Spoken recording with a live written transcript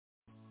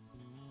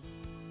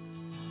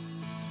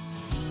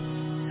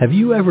Have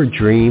you ever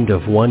dreamed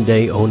of one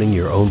day owning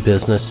your own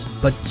business,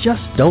 but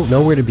just don't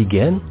know where to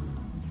begin?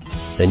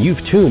 Then you've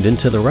tuned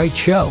into the right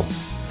show.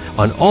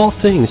 On All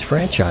Things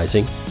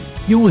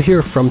Franchising, you will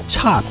hear from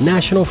top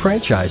national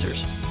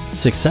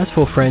franchisors,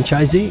 successful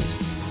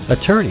franchisees,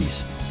 attorneys,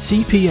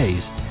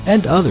 CPAs,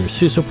 and others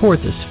who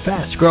support this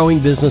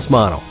fast-growing business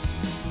model.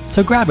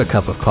 So grab a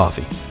cup of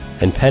coffee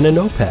and pen and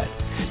notepad,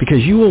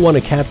 because you will want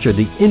to capture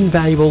the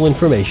invaluable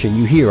information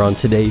you hear on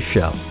today's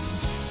show.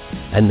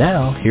 And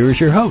now, here is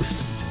your host,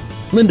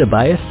 Linda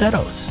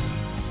Ballesteros.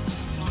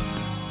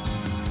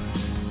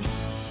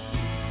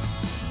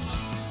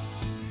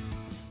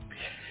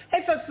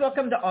 Hey folks,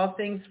 welcome to All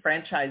Things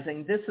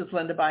Franchising. This is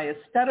Linda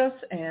Ballesteros,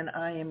 and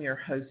I am your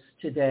host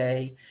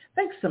today.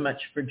 Thanks so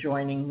much for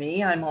joining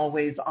me. I'm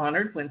always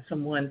honored when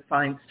someone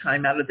finds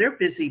time out of their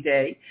busy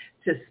day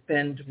to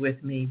spend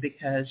with me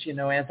because, you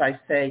know, as I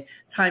say,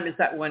 time is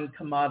that one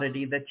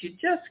commodity that you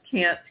just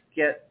can't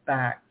get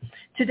back.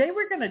 Today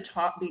we're going to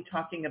be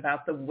talking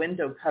about the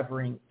window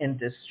covering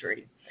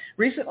industry.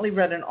 Recently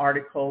read an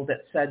article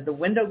that said the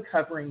window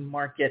covering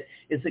market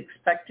is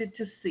expected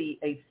to see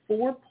a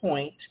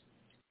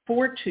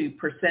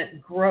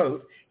 4.42%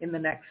 growth in the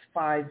next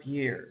 5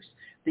 years.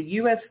 The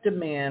U.S.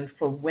 demand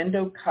for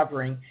window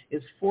covering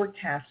is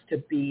forecast to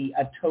be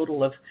a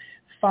total of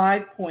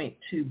 $5.2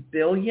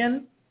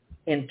 billion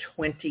in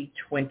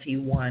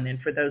 2021.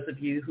 And for those of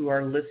you who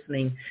are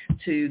listening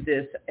to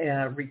this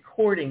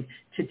recording,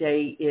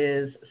 today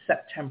is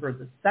September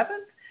the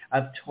 7th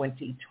of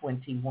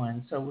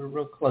 2021. So we're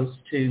real close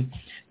to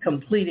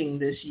completing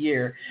this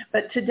year.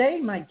 But today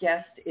my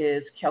guest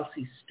is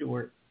Kelsey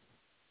Stewart.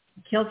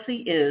 Kelsey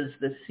is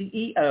the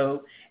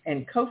CEO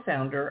and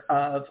co-founder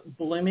of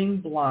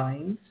Bloomin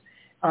Blinds,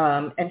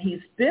 and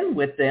he's been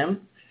with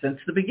them since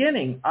the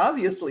beginning,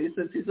 obviously,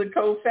 since he's a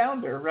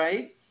co-founder,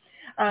 right?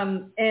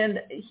 And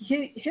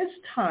his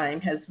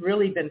time has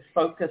really been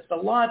focused a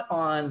lot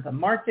on the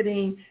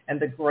marketing and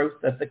the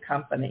growth of the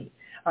company.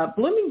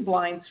 Bloomin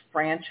Blinds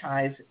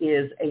franchise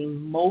is a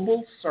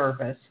mobile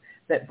service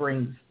that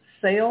brings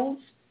sales,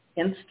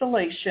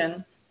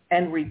 installation,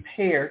 and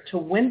repair to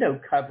window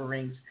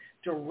coverings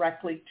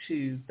directly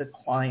to the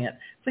client.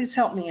 Please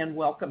help me in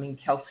welcoming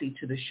Kelsey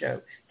to the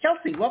show.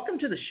 Kelsey, welcome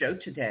to the show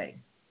today.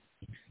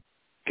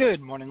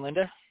 Good morning,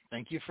 Linda.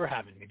 Thank you for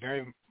having me.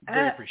 Very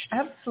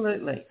appreciative.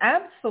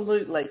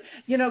 Absolutely.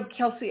 You know,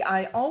 Kelsey,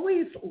 I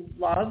always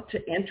love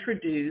to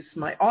introduce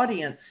my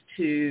audience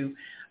to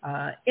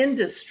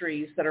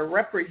industries that are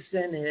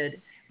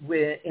represented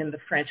in the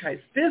franchise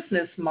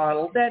business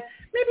model that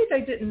maybe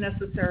they didn't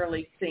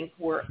necessarily think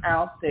were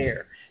out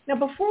there. Now,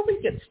 before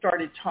we get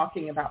started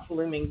talking about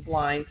Bloomin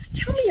Blinds,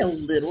 tell me a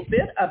little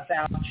bit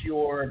about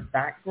your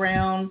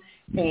background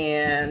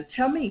and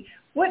tell me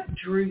what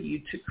drew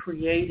you to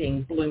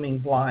creating Bloomin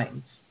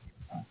Blinds.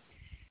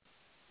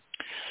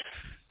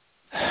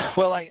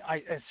 Well,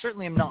 I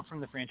certainly am not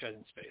from the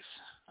franchising space.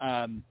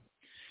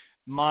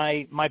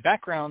 My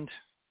background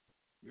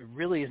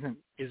really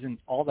isn't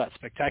all that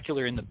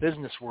spectacular in the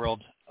business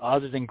world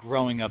other than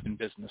growing up in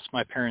business.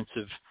 My parents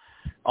have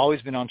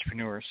always been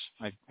entrepreneurs.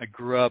 I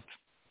grew up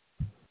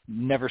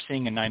never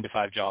seeing a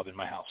 9-to-5 job in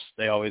my house.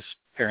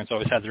 Parents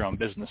always had their own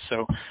business.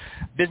 So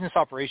business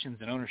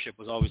operations and ownership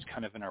was always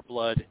kind of in our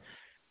blood.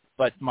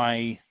 But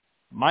my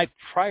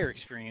prior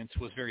experience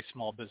was very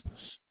small business,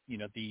 you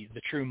know, the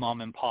true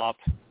mom and pop,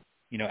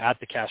 you know, at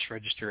the cash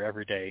register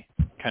every day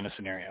kind of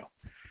scenario.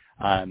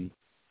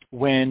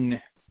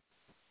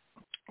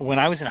 When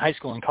I was in high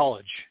school and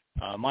college,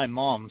 my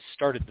mom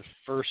started the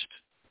first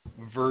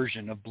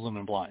version of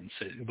Bloomin Blinds.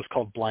 It was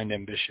called Blind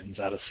Ambitions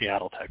out of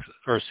Seattle, Texas,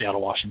 or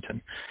Seattle,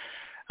 Washington.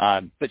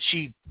 But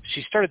she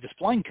started this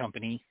blind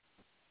company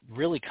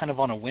really kind of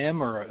on a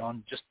whim or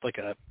on just like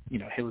a, you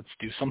know, hey, let's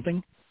do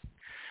something,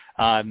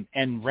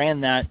 and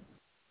ran that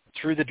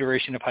through the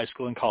duration of high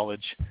school and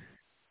college.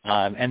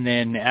 And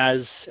then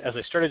as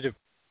I started to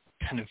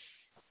kind of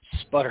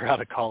sputter out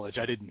of college,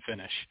 I didn't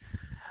finish.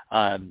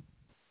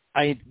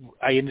 I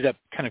ended up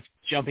kind of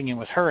jumping in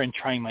with her and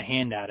trying my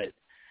hand at it.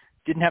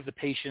 Didn't have the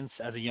patience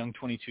as a young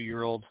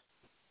 22-year-old,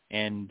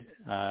 and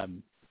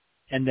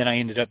then I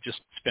ended up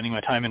just spending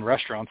my time in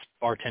restaurants,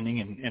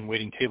 bartending and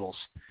waiting tables.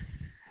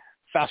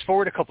 Fast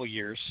forward a couple of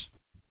years,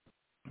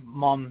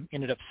 Mom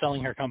ended up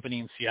selling her company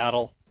in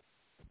Seattle,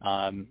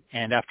 and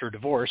after a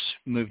divorce,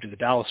 moved to the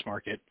Dallas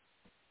market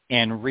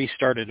and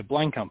restarted a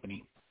blind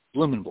company,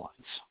 Bloomin Blinds.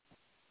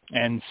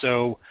 And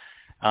so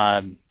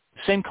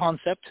same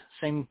concept,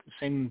 same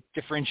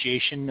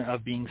differentiation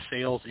of being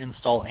sales,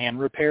 install, and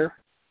repair.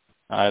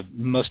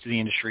 Most of the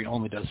industry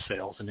only does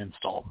sales and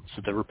install,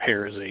 so the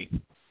repair is a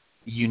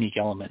unique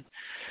element.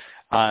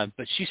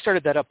 But she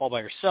started that up all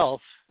by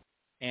herself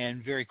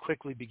and very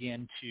quickly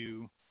began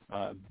to,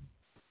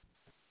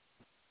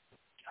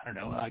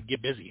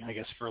 get busy, I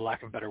guess, for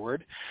lack of a better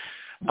word.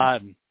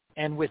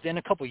 And within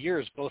a couple of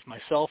years, both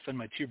myself and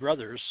my two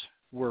brothers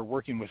were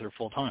working with her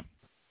full time.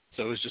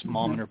 So it was just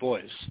mom and her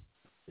boys.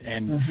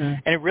 And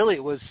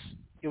it was,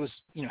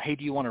 you know, hey,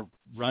 do you want to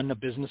run a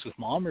business with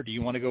mom or do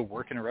you want to go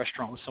work in a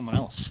restaurant with someone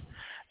else?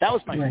 That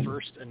was my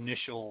first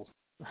initial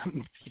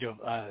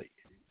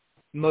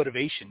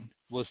motivation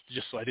was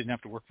just so I didn't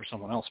have to work for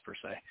someone else per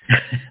se.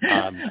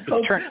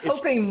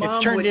 Hoping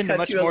mom turned would into cut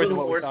much you a more little than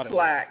what more we thought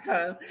slack,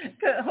 huh?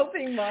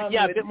 Hoping mom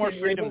a would bit more give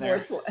you a freedom little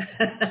there. more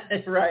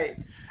slack. Right.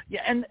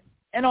 Yeah,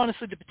 and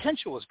honestly, the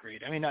potential was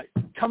great. I mean,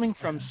 coming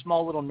from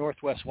small little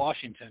Northwest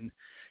Washington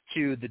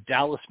to the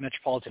Dallas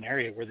metropolitan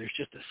area where there's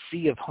just a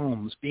sea of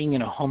homes, being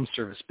in a home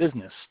service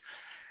business,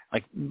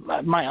 like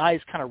my eyes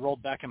kind of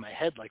rolled back in my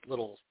head like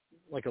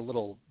a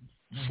little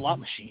slot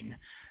machine.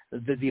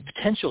 The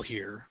potential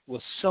here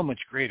was so much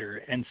greater.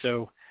 And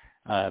so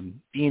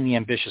being the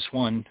ambitious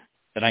one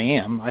that I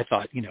am, I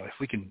thought, if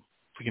we can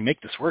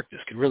make this work,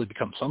 this could really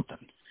become something.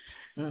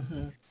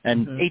 Mm-hmm.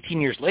 And mm-hmm.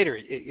 18 years later,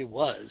 it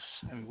was.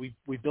 I mean,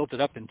 we built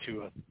it up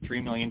into a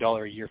 $3 million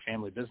a year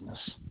family business.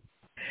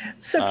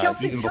 So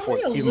Kelsey, even tell before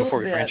me a we little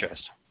bit.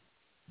 franchised.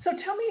 So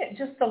tell me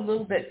just a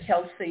little bit,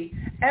 Kelsey,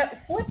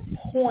 at what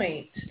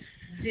point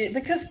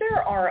because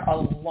there are a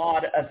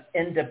lot of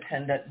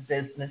independent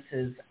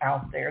businesses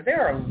out there.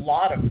 There are a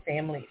lot of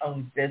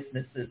family-owned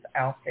businesses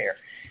out there.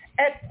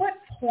 At what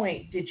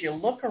point did you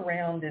look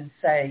around and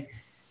say,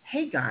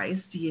 hey, guys,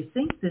 do you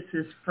think this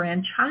is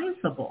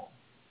franchisable?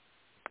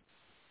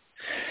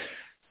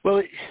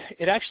 Well,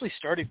 it actually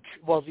started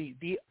 – well,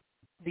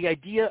 the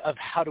idea of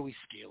how do we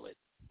scale it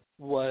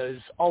was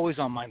always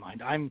on my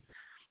mind.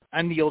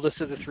 I'm the oldest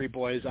of the three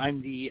boys.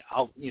 I'm the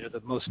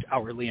most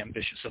outwardly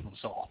ambitious of us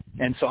all.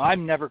 And so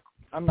I'm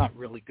not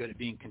really good at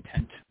being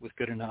content with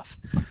good enough.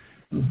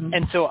 Mm-hmm.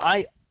 And so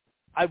I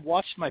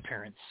watched my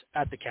parents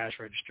at the cash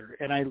register,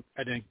 and I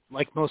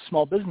like most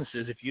small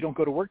businesses, if you don't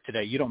go to work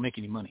today, you don't make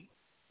any money.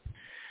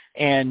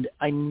 And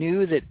I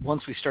knew that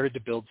once we started to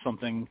build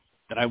something,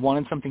 that I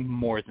wanted something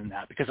more than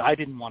that, because I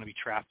didn't want to be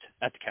trapped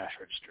at the cash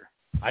register.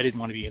 I didn't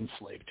want to be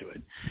enslaved to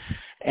it.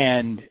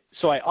 And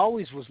so I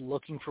always was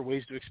looking for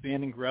ways to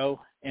expand and grow.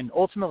 And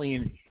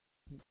ultimately,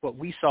 what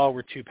we saw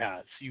were two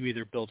paths. You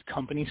either build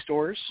company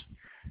stores,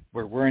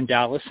 where we're in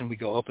Dallas and we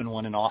go open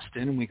one in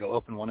Austin, and we go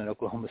open one in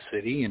Oklahoma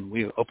City, and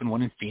we open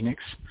one in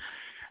Phoenix.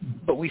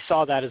 But we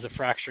saw that as a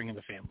fracturing of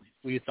the family.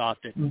 We thought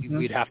that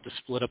we'd have to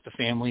split up the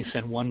family,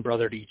 send one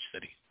brother to each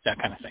city, that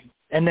kind of thing.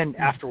 And then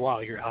after a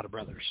while, you're out of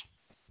brothers.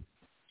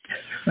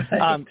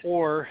 Right.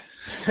 Or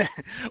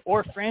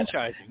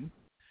franchising,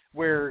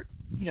 where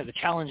the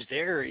challenge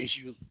there is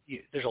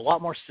there's a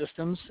lot more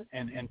systems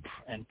and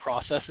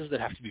processes that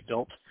have to be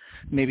built,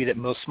 maybe that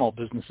most small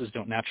businesses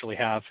don't naturally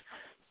have.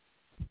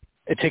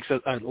 It takes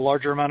a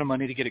larger amount of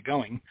money to get it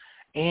going,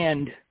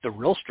 and the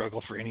real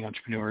struggle for any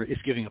entrepreneur is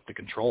giving up the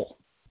control.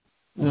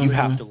 Mm-hmm. You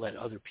have to let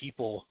other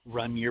people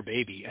run your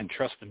baby and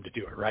trust them to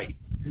do it right,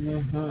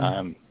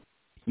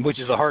 which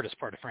is the hardest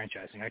part of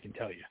franchising, I can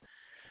tell you.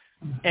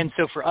 And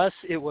so for us,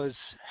 it was,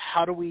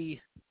 how do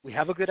we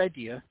have a good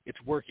idea, it's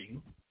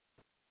working,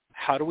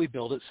 how do we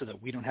build it so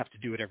that we don't have to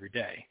do it every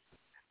day?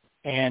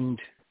 And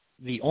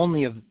the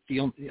only of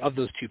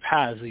those two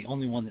paths, the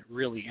only one that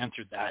really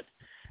answered that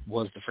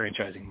was the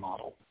franchising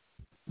model.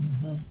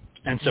 Mm-hmm.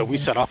 And so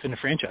we set off into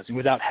franchising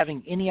without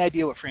having any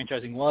idea what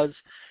franchising was,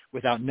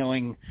 without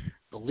knowing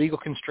the legal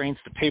constraints,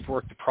 the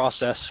paperwork, the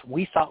process.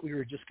 We thought we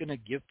were just going to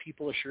give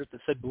people a shirt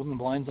that said Bloomin'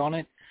 Blinds on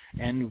it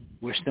and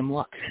wish them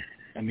luck.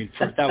 I mean,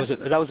 that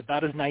was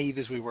about as naive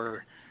as we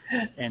were,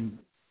 and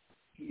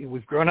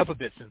we've grown up a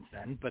bit since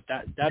then. But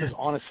that is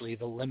honestly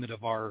the limit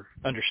of our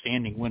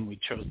understanding when we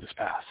chose this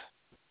path.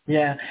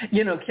 Yeah,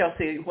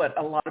 Kelsey, what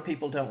a lot of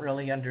people don't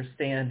really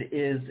understand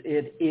is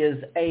it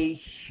is a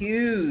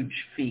huge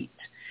feat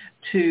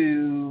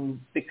to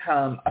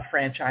become a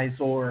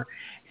franchisor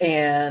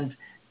and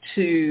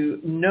to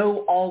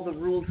know all the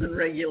rules and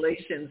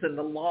regulations and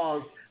the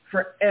laws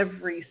for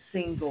every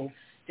single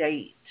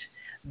state.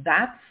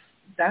 That's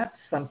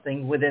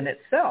something within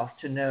itself,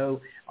 to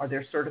know, are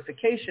there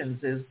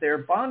certifications? Is there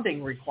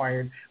bonding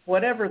required?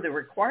 Whatever the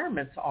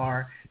requirements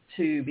are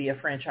to be a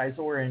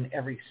franchisor in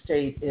every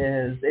state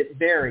it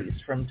varies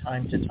from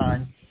time to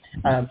time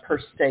per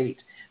state.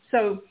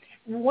 So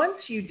once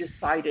you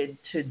decided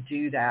to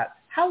do that,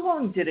 how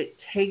long did it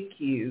take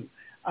you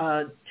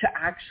to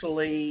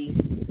actually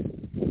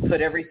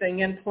put everything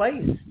in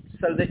place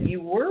so that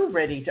you were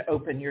ready to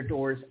open your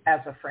doors as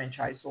a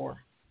franchisor?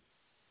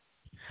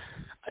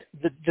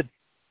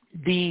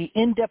 The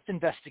in-depth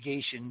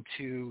investigation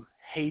to,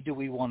 hey, do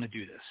we want to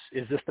do this?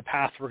 Is this the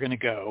path we're going to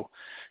go?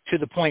 To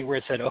the point where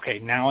it said, okay,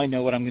 now I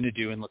know what I'm going to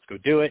do and let's go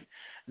do it.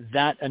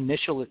 That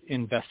initial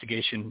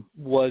investigation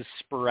was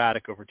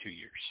sporadic over 2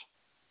 years.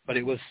 But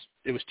it was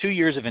 2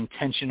 years of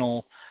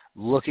intentional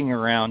looking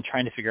around,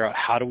 trying to figure out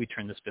how do we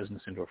turn this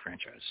business into a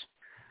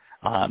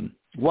franchise.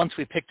 Once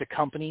we picked a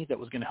company that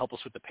was going to help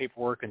us with the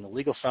paperwork and the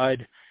legal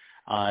side,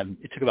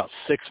 it took about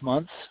 6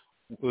 months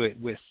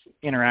with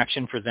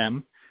interaction for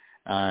them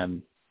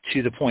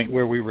to the point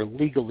where we were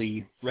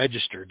legally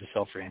registered to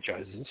sell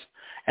franchises.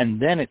 And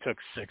then it took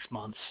 6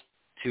 months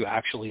to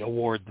actually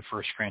award the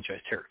first franchise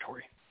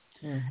territory.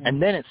 Mm-hmm.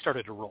 And then it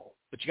started to roll.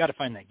 But you got to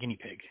find that guinea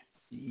pig.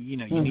 You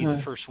need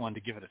the first one to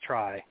give it a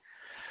try.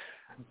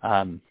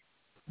 And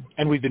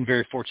we've been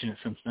very fortunate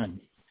since then.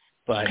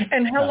 But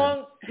and how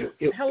long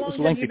it was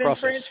a lengthy have you been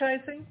process.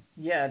 franchising?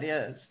 Yeah, it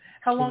is.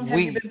 How long have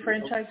you been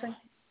franchising?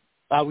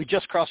 We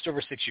just crossed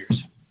over 6 years.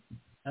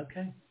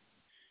 Okay.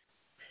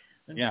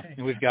 Yeah,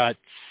 and we've got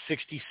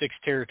 66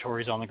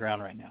 territories on the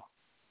ground right now.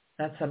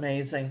 That's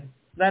amazing.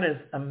 That is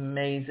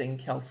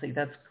amazing, Kelsey.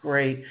 That's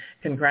great.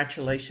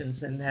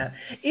 Congratulations in that.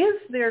 Is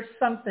there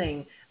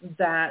something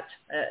that,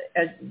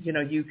 as you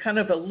know, you kind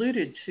of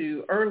alluded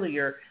to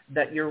earlier,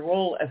 that your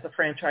role as a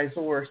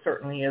franchisor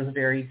certainly is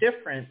very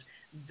different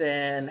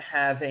than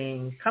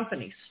having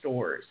company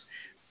stores.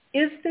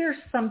 Is there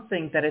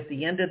something that at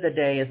the end of the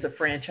day as a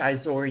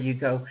franchisor you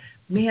go,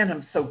 man,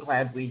 I'm so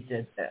glad we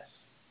did this?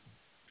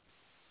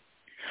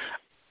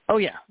 Oh,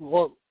 yeah.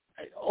 Well,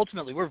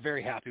 ultimately, we're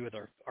very happy with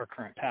our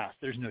current path.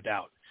 There's no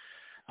doubt.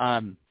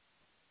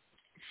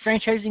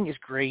 Franchising is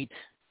great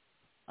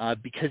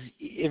because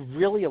it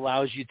really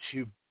allows you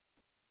to,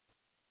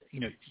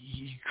 you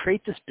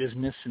create this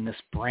business and this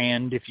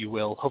brand, if you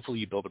will. Hopefully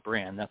you build a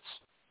brand. That's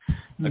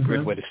a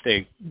great way to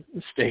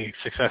stay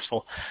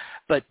successful.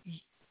 But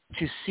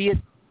to see it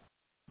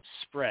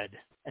spread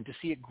and to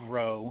see it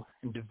grow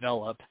and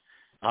develop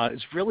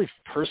is really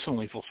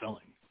personally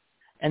fulfilling.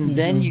 And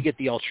then you get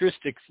the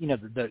altruistic,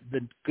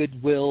 the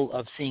goodwill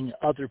of seeing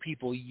other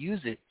people use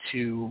it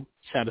to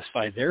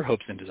satisfy their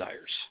hopes and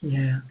desires.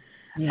 Yeah.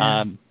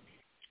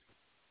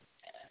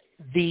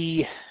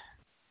 The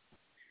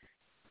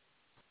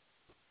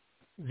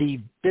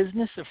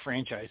business of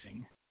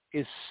franchising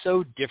is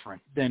so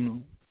different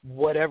than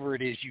whatever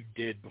it is you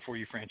did before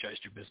you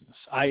franchised your business.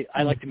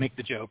 I like to make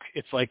the joke.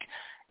 It's like,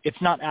 it's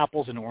not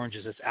apples and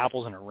oranges, it's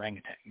apples and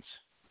orangutans.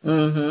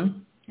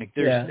 Like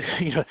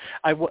there's,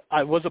 I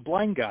was a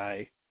blind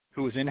guy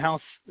who was in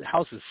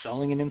houses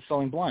selling and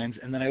installing blinds,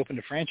 and then I opened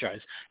a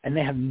franchise, and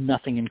they have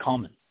nothing in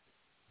common.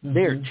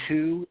 They are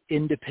two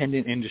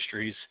independent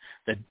industries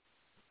that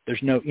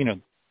there's no,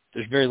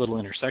 there's very little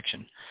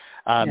intersection.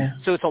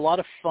 So it's a lot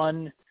of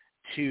fun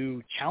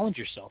to challenge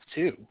yourself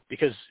too,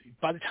 because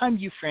by the time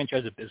you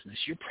franchise a business,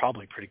 you're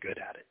probably pretty good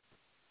at it.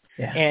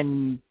 Yeah.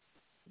 And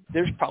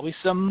there's probably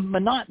some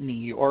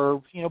monotony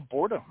or,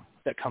 boredom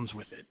that comes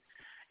with it.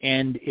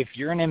 And if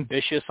you're an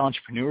ambitious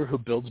entrepreneur who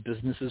builds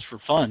businesses for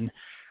fun,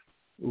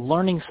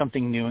 learning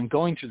something new and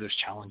going through those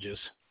challenges,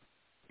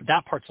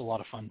 that part's a lot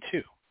of fun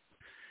too.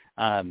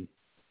 And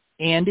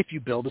if you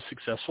build a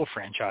successful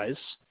franchise,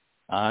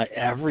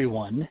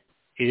 everyone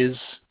is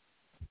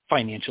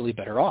financially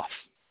better off.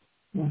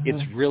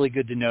 It's really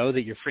good to know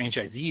that your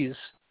franchisees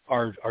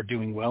are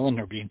doing well and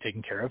are being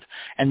taken care of.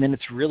 And then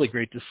it's really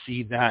great to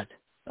see that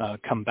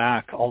come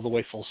back all the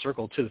way full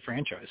circle to the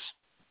franchise.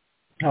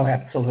 Oh,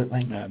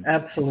 absolutely.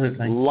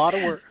 Absolutely. A lot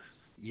of work.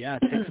 Yeah,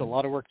 it takes a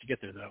lot of work to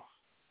get there, though.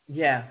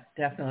 Yeah,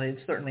 definitely. It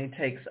certainly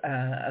takes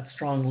a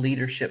strong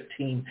leadership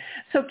team.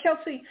 So,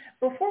 Kelsey,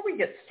 before we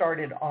get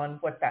started on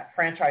what that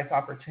franchise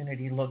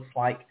opportunity looks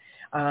like,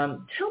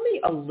 tell me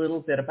a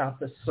little bit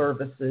about the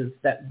services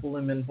that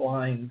Bloomin'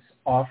 Blinds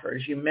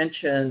offers. You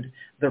mentioned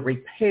the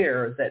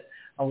repair that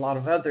a lot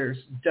of others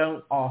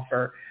don't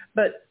offer,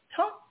 but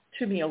talk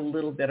to me a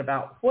little bit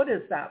about what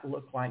does that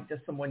look like? Does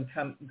someone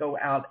go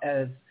out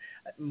as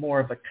more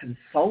of a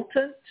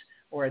consultant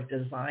or a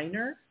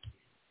designer?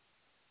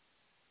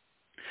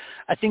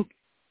 I think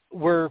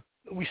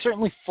we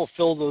certainly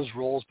fulfill those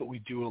roles, but we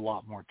do a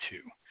lot more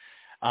too.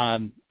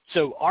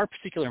 So our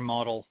particular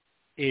model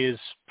is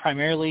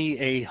primarily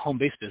a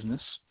home-based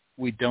business.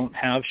 We don't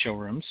have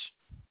showrooms.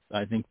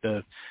 I think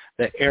the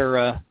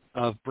era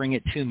of bring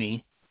it to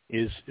me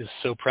is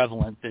so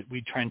prevalent that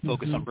we try and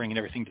focus on bringing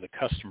everything to the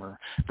customer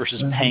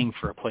versus paying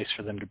for a place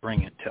for them to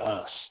bring it to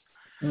us.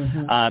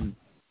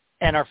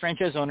 And our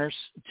franchise owners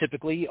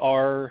typically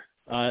are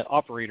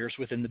operators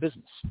within the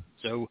business.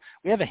 So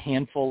we have a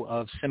handful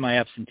of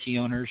semi-absentee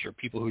owners or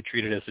people who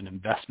treat it as an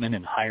investment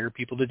and hire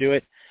people to do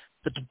it.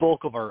 But the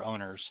bulk of our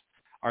owners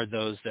are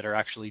those that are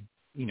actually,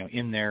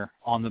 in there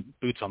on the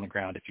boots on the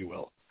ground, if you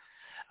will.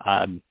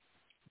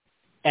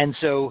 And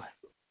so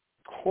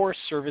core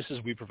services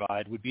we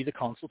provide would be the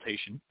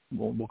consultation.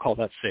 We'll call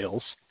that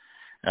sales,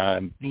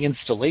 the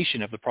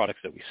installation of the products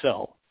that we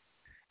sell,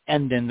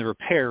 and then the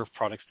repair of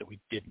products that we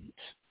didn't.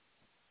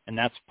 And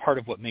that's part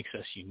of what makes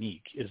us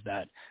unique, is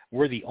that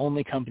we're the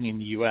only company in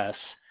the U.S.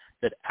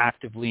 that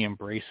actively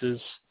embraces,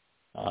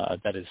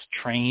 that is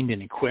trained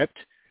and equipped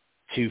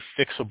to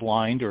fix a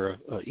blind or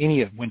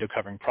any window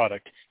covering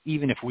product,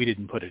 even if we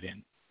didn't put it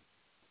in.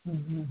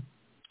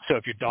 So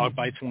if your dog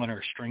bites one or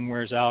a string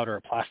wears out or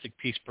a plastic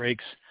piece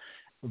breaks,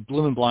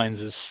 Bloomin' Blinds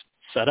is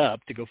set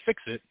up to go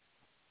fix it,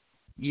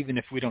 even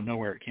if we don't know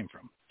where it came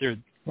from.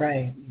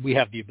 We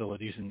have the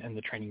abilities and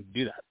the training to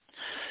do that.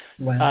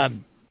 Wow.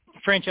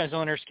 Franchise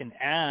owners can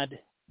add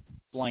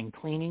blind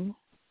cleaning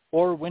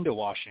or window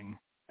washing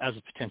as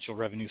a potential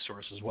revenue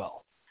source as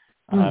well.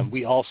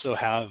 We also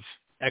have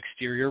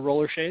exterior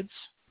roller shades,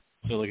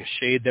 so like a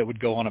shade that would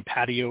go on a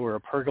patio or a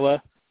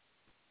pergola,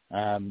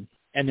 and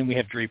then we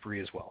have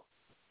drapery as well.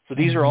 So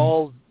these are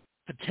all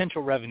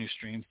potential revenue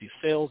streams. The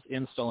sales,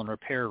 install, and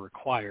repair are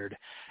required.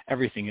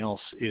 Everything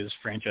else is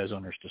franchise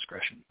owner's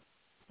discretion.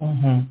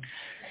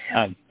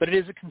 But it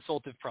is a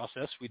consultative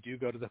process. We do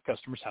go to the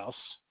customer's house,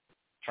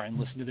 try and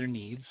listen to their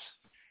needs,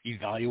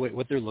 evaluate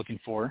what they're looking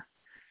for,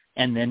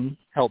 and then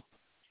help,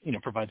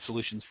 provide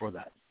solutions for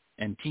that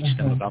and teach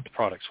them about the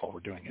products while we're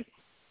doing it.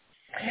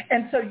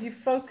 And so you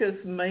focus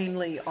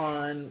mainly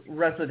on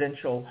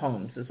residential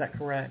homes, is that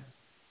correct?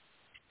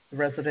 The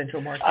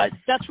residential market?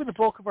 That's where the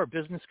bulk of our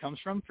business comes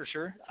from, for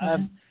sure.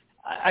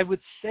 I would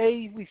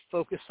say we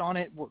focus on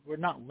it. We're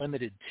not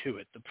limited to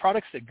it. The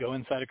products that go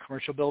inside a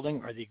commercial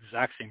building are the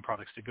exact same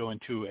products that go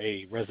into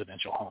a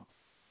residential home.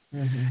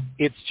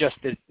 It's just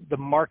that the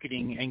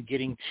marketing and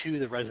getting to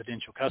the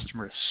residential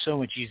customer is so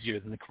much easier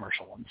than the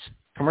commercial ones.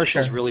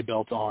 Commercial is really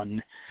built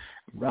on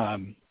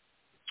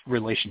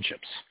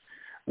relationships,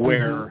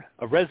 where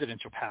a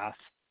residential path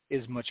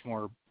is much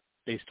more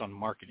based on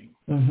marketing.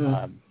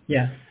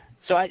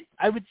 So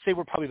I would say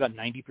we're probably about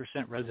 90%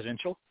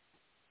 residential,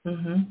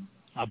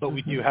 but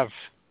we do have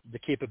the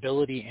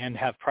capability and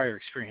have prior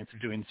experience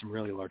of doing some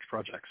really large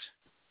projects.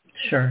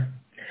 Sure.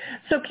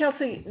 So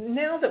Kelsey,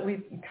 now that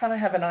we kind of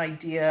have an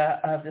idea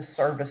of the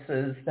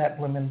services that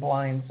Bloomin'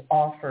 Blinds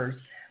offers,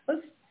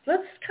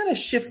 let's kind of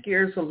shift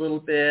gears a little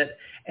bit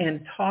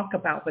and talk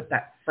about what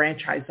that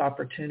franchise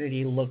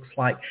opportunity looks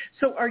like.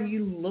 So are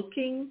you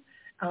looking,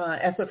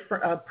 as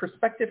a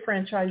prospective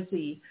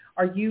franchisee,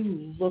 are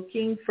you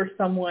looking for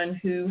someone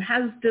who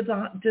has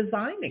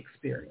design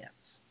experience?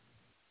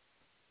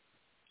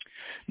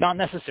 Not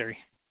necessary,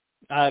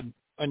 or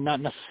not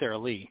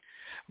necessarily.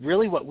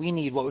 Really what we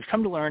need, what we've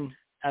come to learn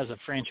as a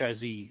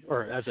franchisee,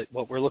 or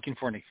what we're looking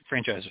for in a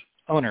franchise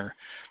owner,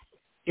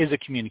 is a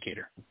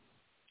communicator.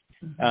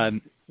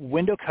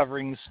 Window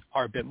coverings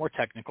are a bit more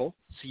technical,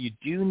 so you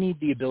do need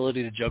the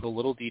ability to juggle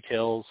little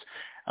details,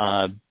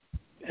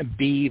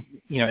 be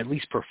at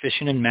least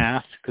proficient in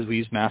math, because we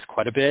use math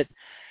quite a bit,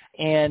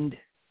 and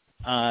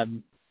a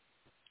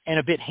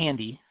bit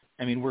handy.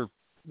 I mean,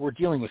 we're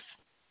dealing with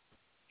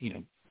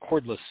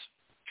cordless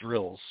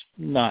drills,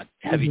 not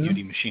heavy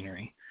duty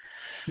machinery.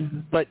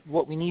 But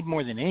what we need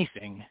more than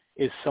anything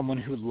is someone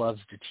who loves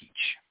to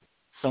teach,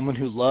 someone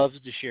who loves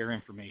to share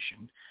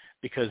information,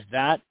 because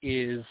that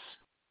is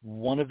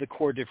one of the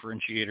core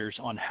differentiators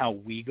on how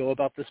we go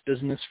about this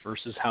business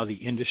versus how the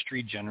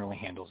industry generally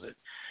handles it.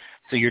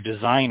 So your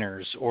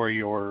designers or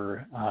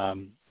your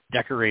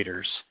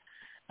decorators,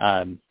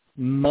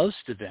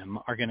 most of them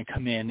are going to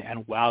come in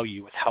and wow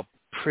you with how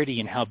pretty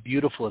and how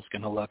beautiful it's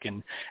going to look,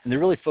 and they're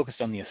really focused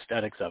on the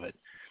aesthetics of it.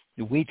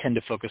 We tend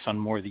to focus on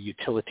more the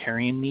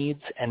utilitarian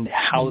needs and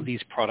how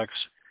these products,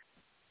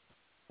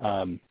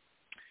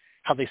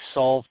 how they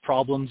solve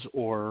problems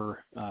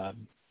or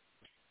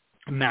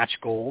match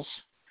goals.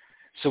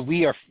 So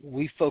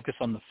we focus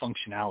on the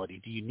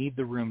functionality. Do you need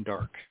the room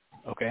dark?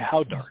 Okay,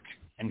 how dark?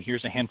 And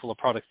here's a handful of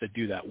products that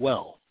do that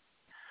well.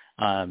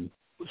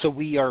 So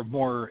we are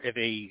more of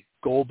a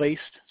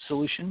goal-based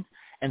solution,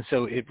 and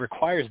so it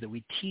requires that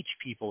we teach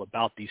people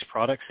about these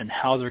products and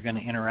how they're going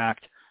to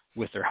interact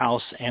with their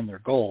house and their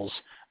goals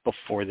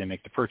before they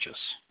make the purchase.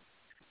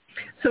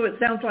 So it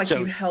sounds like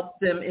you help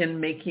them in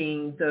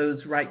making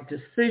those right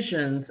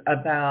decisions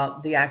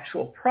about the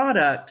actual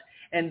product,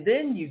 and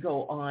then you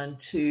go on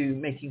to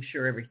making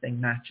sure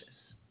everything matches.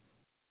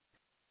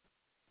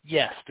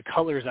 Yes, the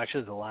color is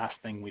actually the last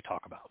thing we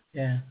talk about.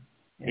 Yeah.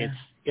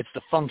 It's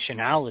the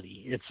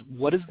functionality. It's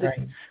what is the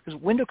because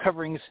window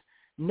coverings.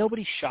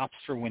 Nobody shops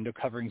for window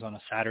coverings on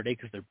a Saturday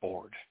because they're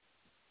bored.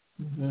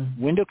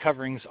 Window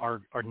coverings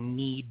are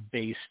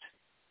need-based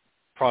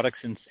products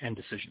and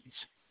decisions.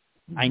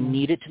 I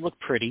need it to look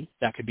pretty.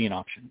 That could be an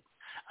option.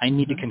 I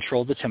need to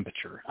control the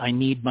temperature. I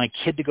need my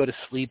kid to go to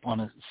sleep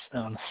on a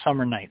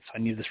summer night, so I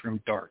need this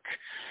room dark.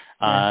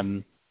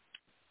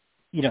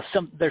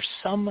 There's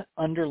some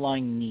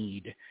underlying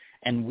need,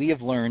 and we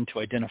have learned to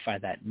identify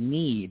that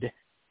need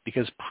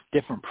because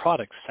different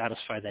products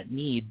satisfy that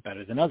need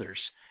better than others.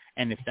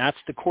 And if that's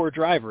the core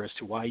driver as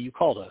to why you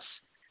called us,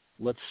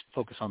 let's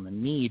focus on the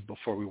need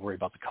before we worry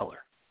about the color.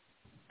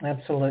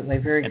 Absolutely.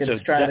 Very good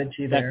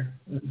strategy there.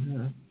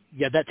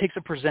 Yeah, that takes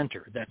a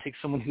presenter. That takes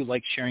someone who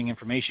likes sharing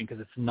information because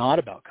it's not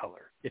about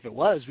color. If it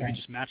was, we could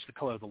just match the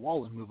color of the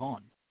wall and move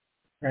on.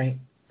 Right,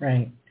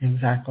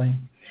 exactly.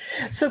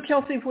 So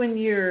Kelsey, when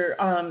you're,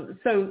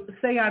 so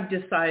say I've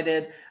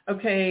decided,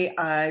 okay,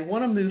 I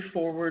want to move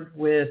forward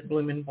with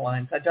Bloomin'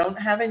 Blinds. I don't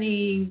have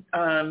any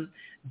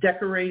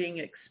decorating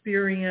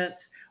experience.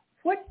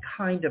 What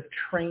kind of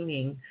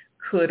training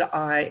could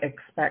I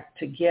expect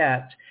to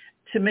get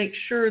to make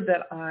sure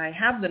that I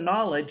have the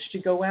knowledge to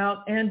go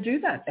out and do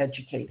that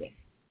educating?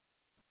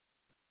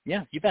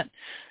 Yeah, you bet.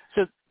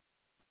 So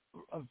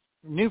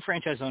new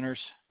franchise owners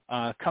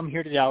come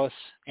here to Dallas,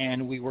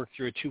 and we work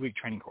through a 2-week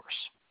training course.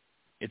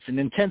 It's an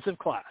intensive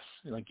class.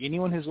 Like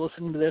anyone who's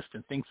listening to this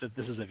and thinks that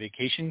this is a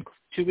vacation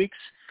 2 weeks,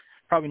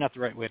 probably not the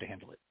right way to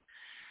handle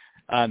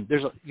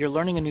it. You're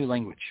learning a new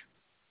language.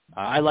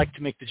 I like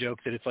to make the joke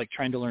that it's like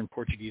trying to learn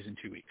Portuguese in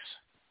 2 weeks.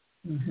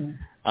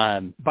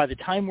 By the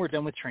time we're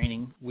done with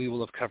training, we will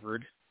have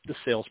covered the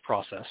sales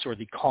process or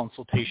the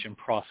consultation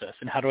process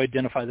and how to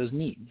identify those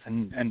needs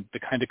and the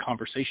kind of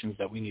conversations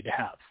that we need to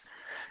have.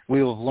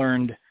 We will have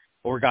learned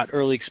or got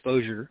early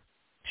exposure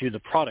to the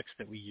products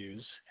that we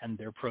use and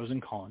their pros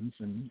and cons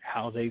and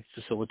how they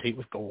facilitate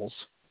with goals.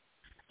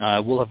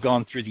 We'll have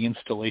gone through the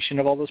installation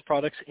of all those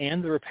products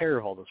and the repair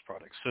of all those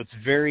products. So it's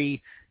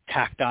very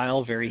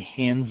tactile, very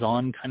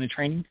hands-on kind of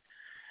training.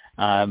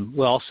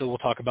 We'll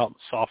talk about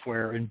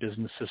software and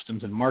business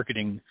systems and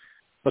marketing,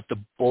 but the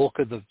bulk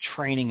of the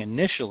training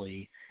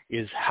initially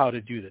is how to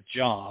do the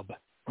job,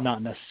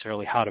 not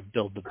necessarily how to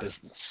build the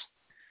business.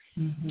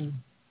 Mm-hmm.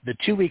 The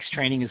 2 weeks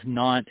training is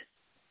not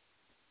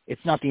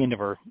the end of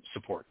our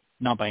support,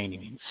 not by any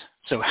means.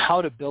 So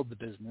how to build the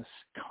business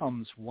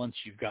comes once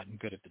you've gotten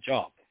good at the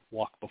job.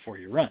 Walk before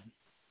you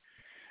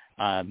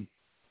run.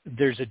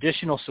 There's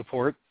additional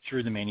support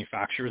through the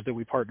manufacturers that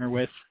we partner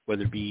with,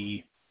 whether it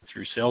be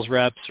through sales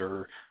reps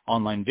or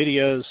online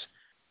videos.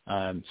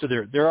 So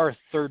there are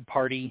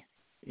third-party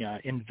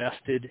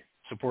invested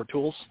support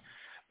tools,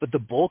 but the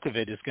bulk of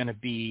it is going to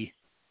be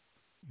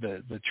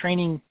the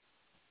training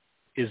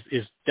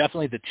is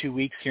definitely the 2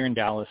 weeks here in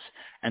Dallas,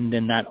 and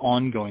then that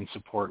ongoing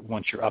support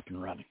once you're up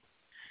and running.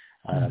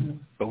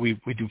 But we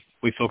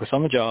focus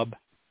on the job,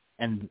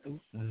 and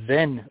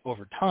then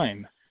over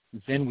time,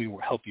 then we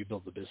will help you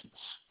build the business.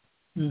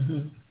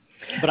 Mm-hmm.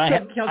 But I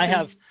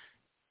have.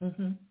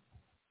 Mm-hmm.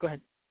 Go ahead.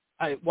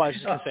 I was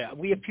just going to say,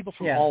 we have people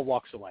from all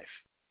walks of life.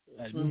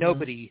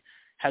 Nobody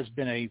has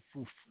been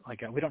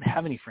we don't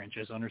have any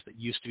franchise owners that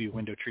used to be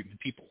window treatment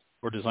people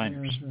or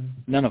designers.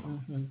 None of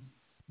them.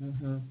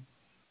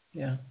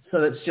 Yeah.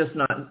 So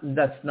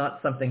that's not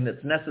something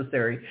that's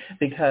necessary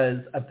because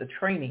of the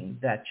training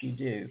that you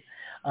do.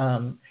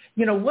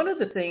 One of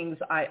the things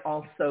I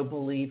also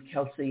believe,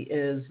 Kelsey,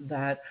 is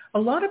that a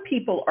lot of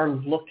people are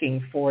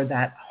looking for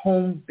that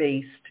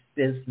home-based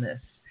business,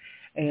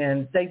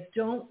 and they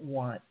don't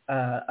want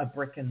a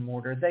brick and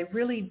mortar. They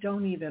really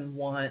don't even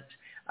want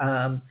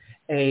an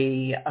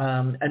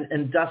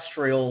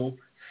industrial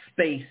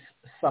space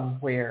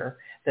somewhere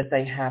that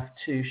they have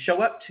to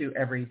show up to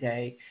every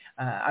day.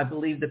 I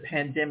believe the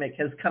pandemic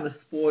has kind of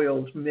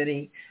spoiled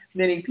many,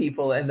 many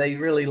people, and they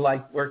really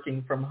like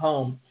working from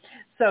home.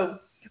 So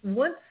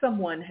once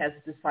someone has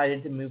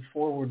decided to move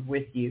forward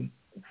with you,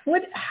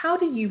 how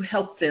do you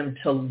help them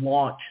to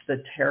launch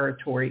the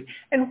territory?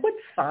 And what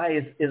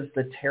size is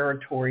the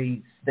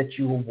territory that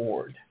you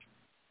award?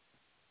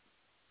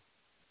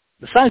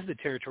 The size of the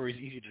territory is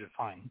easy to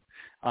define.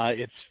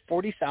 It's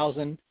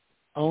 40,000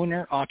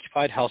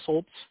 owner-occupied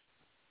households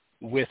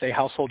with a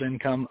household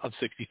income of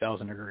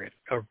 $60,000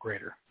 or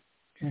greater.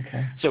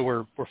 Okay. So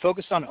we're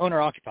focused on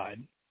owner-occupied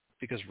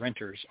because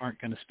renters aren't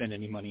going to spend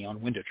any money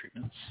on window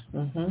treatments.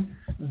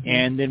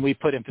 And then we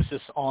put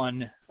emphasis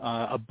on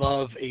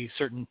above a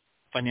certain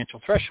financial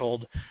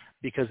threshold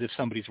because if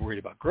somebody's worried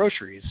about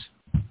groceries,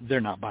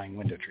 they're not buying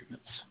window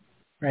treatments.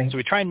 Right. So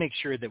we try and make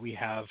sure that we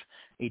have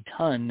a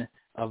ton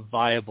of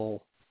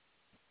viable,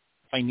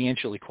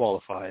 financially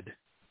qualified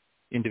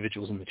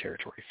individuals in the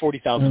territory.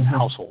 40,000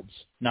 households,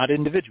 not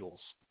individuals,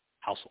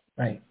 households.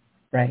 Right.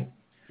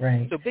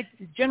 So big,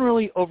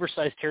 generally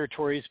oversized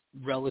territories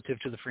relative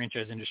to the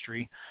franchise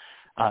industry.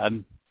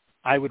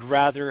 I would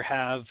rather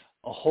have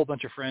a whole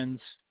bunch of friends.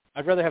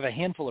 I'd rather have a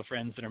handful of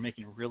friends that are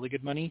making really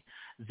good money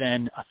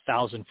than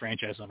 1,000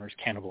 franchise owners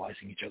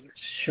cannibalizing each other.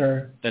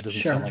 Sure. That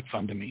doesn't sound like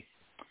fun to me.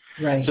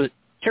 Right. So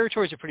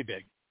territories are pretty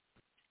big.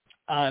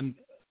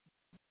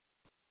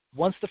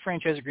 Once the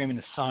franchise agreement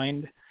is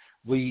signed,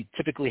 we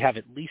typically have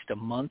at least a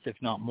month, if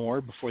not more,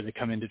 before they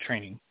come into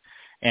training.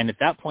 And at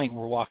that point,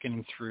 we're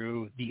walking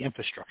through the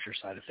infrastructure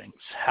side of things,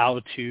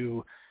 how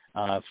to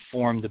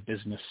form the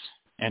business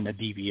and a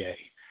DBA,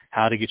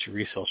 how to get your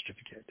resale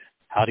certificate,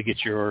 how to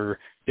get your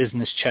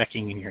business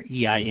checking and your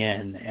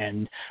EIN,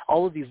 and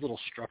all of these little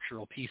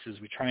structural pieces.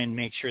 We try and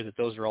make sure that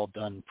those are all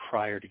done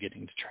prior to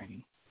getting to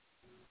training.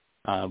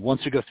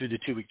 Once we go through the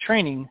 2-week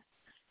training,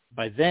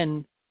 by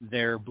then,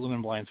 their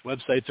Bloomin' Blinds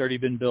website's already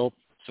been built,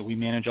 so we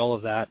manage all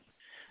of that.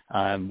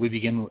 We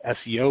begin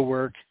SEO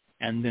work,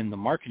 and then the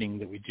marketing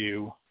that we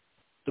do,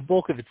 the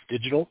bulk of it's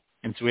digital.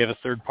 And so we have a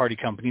third-party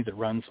company that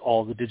runs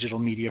all the digital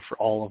media for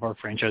all of our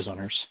franchise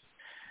owners.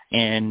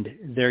 And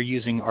they're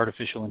using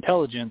artificial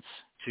intelligence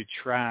to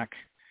track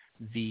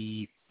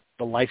the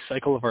life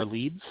cycle of our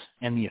leads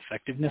and the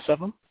effectiveness of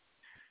them.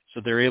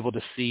 So they're able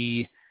to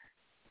see,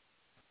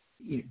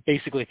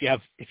 basically, if you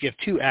have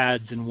 2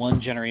 ads and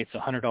one generates a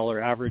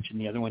 $100 average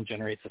and the other one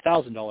generates a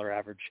 $1,000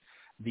 average,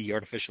 the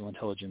artificial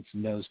intelligence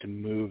knows to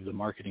move the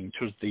marketing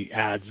to the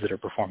ads that are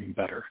performing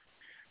better.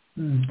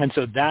 And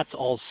so that's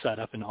all set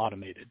up and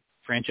automated.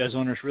 Franchise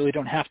owners really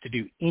don't have to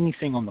do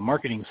anything on the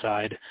marketing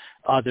side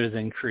other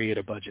than create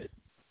a budget.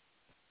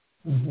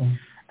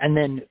 And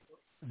then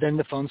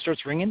the phone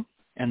starts ringing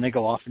and they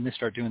go off and they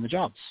start doing the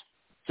jobs.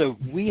 So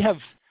we have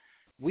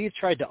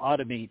tried to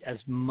automate as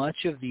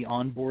much of the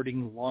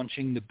onboarding,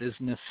 launching the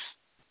business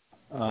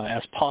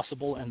as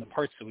possible, and the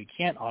parts that we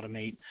can't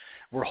automate,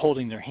 we're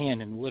holding their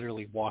hand and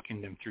literally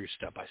walking them through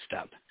step by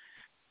step.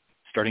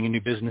 Starting a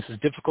new business is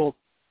difficult.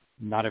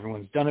 Not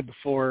everyone's done it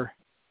before,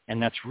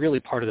 and that's really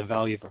part of the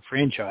value of a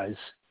franchise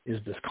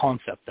is this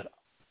concept that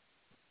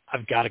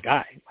I've got a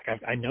guy.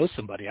 Like I know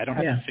somebody. I don't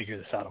have to figure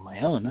this out on my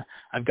own.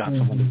 I've got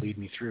someone to lead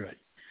me through it.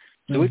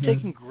 So we've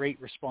taken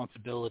great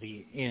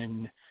responsibility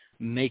in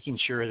making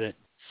sure that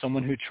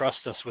someone who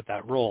trusts us with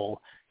that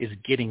role is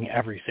getting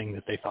everything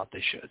that they thought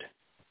they should.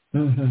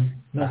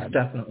 Most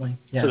definitely.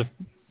 Yeah.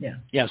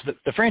 So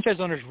the franchise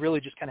owners really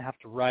just kind of have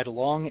to ride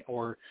along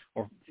or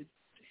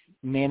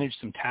manage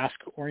some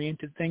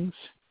task-oriented things,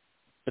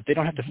 but they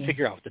don't have to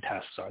figure out what the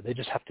tasks are. They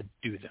just have to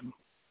do them.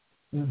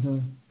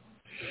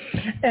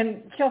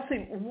 And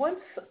Kelsey, once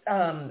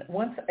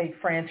a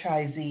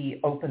franchisee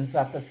opens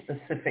up a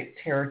specific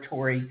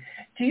territory,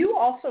 do you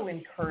also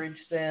encourage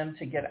them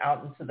to get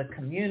out into the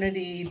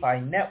community by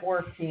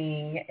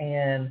networking?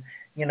 And,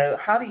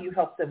 how do you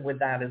help them with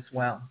that as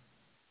well?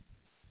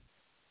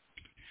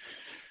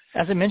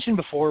 As I mentioned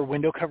before,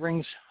 window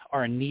coverings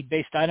are a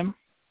need-based item.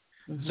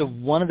 So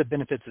one of the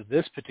benefits of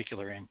this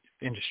particular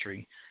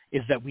industry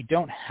is that we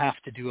don't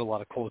have to do a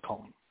lot of cold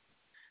calling.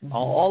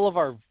 All of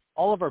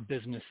our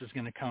business is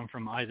going to come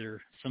from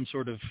either some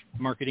sort of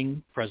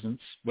marketing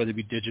presence, whether it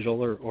be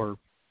digital or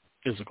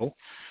physical,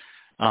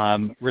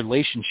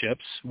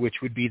 relationships, which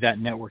would be that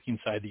networking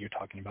side that you're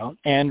talking about,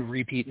 and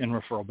repeat and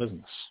referral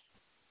business.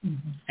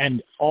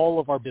 And all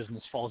of our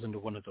business falls into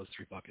one of those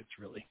three buckets,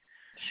 really.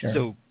 Sure.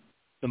 So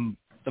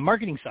the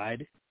marketing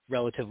side,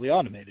 relatively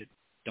automated.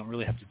 Don't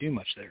really have to do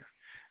much there.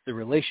 The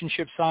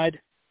relationship side,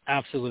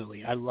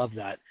 absolutely. I love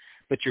that.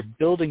 But you're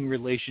building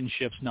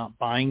relationships, not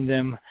buying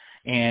them,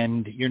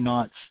 and you're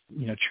not,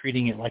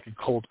 treating it like a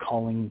cold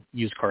calling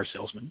used car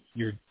salesman.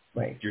 You're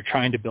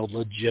trying to build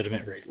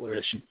legitimate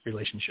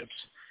relationships.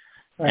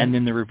 Right. And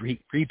then the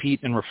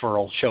repeat and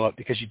referral show up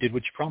because you did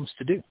what you promised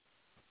to do.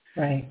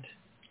 Right.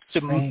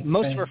 So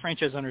most of our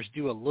franchise owners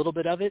do a little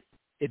bit of it.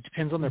 It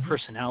depends on their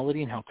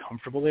personality and how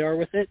comfortable they are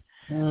with it,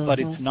 but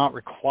it's not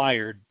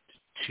required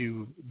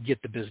to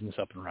get the business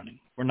up and running.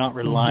 We're not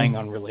relying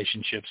on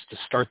relationships to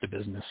start the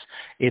business.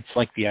 It's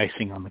like the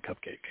icing on the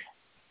cupcake.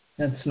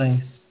 That's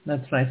nice.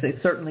 It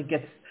certainly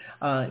gets,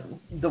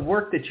 the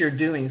work that you're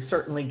doing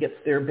certainly gets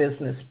their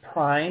business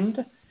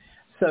primed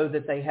so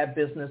that they have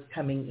business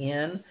coming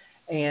in.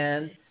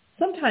 And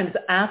sometimes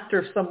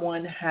after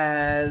someone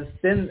has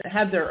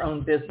had their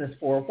own business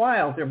for a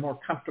while, they're more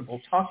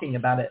comfortable talking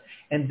about it.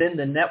 And then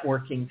the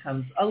networking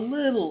comes a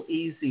little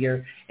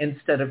easier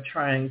instead of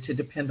trying to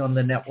depend on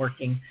the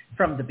networking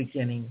from the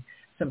beginning.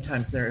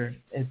 Sometimes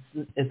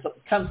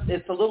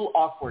it's a little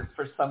awkward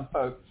for some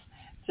folks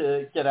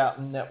to get out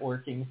and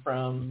networking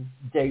from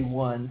day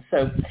one.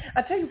 So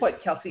I tell you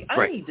what, Kelsey,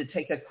 I need to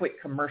take a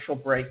quick commercial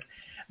break,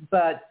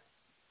 but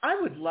I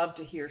would love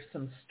to hear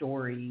some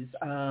stories.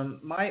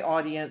 My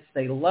audience,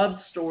 they love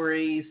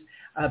stories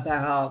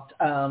about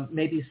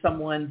maybe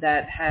someone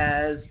that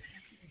has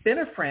been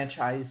a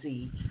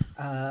franchisee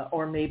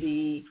or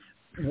maybe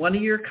one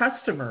of your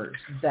customers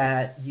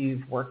that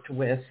you've worked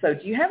with. So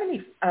do you have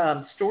any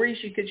stories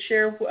you could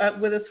share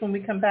with us when we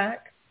come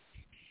back?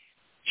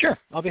 Sure.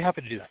 I'll be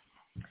happy to do that.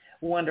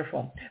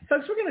 Wonderful.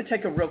 Folks, we're going to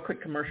take a real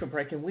quick commercial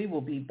break, and we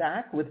will be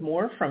back with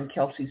more from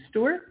Kelsey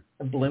Stewart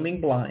of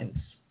Bloomin' Blinds.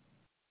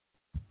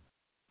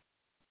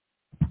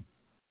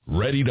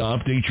 Ready to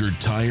update your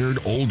tired,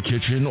 old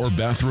kitchen or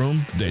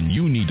bathroom? Then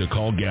you need to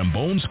call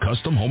Gambone's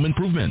Custom Home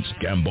Improvements.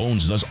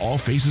 Gambone's does all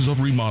phases of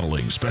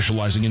remodeling,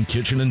 specializing in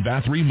kitchen and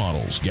bath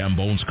remodels.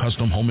 Gambone's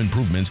Custom Home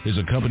Improvements is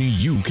a company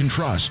you can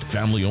trust.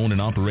 Family owned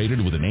and operated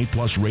with an A+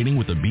 rating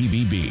with the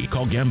BBB.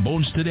 Call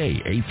Gambone's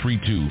today,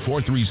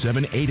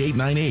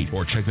 832-437-8898,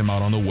 or check them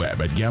out on the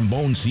web at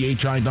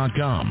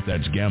GamboneCHI.com.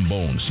 That's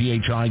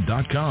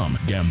GamboneCHI.com.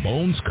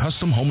 Gambone's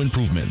Custom Home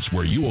Improvements,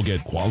 where you will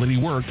get quality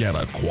work at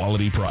a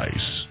quality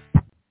price.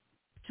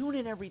 Tune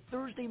in every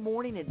Thursday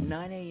morning at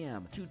 9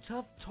 a.m. to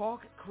Tough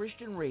Talk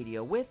Christian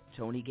Radio with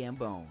Tony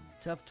Gambone.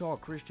 Tough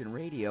Talk Christian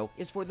Radio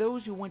is for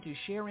those who want to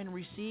share and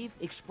receive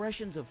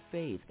expressions of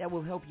faith that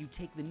will help you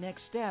take the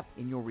next step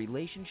in your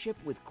relationship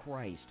with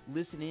Christ.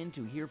 Listen in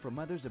to hear from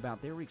others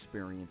about their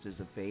experiences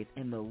of faith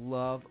and the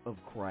love of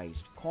Christ.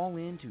 Call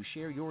in to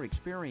share your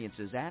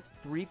experiences at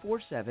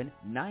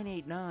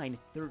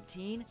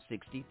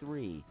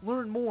 347-989-1363.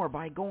 Learn more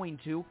by going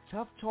to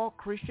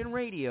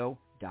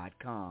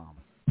toughtalkchristianradio.com.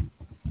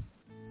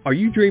 Are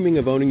you dreaming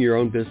of owning your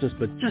own business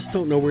but just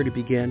don't know where to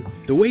begin?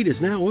 The wait is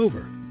now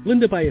over.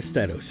 Linda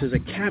Ballesteros is a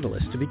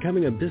catalyst to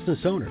becoming a business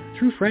owner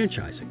through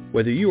franchising.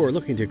 Whether you are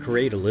looking to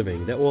create a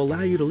living that will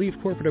allow you to leave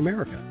corporate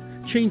America,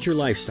 change your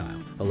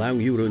lifestyle, allowing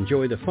you to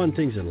enjoy the fun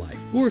things in life,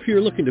 or if you're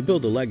looking to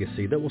build a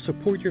legacy that will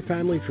support your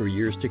family for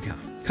years to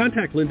come.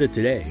 Contact Linda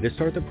today to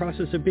start the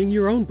process of being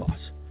your own boss.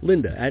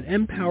 Linda at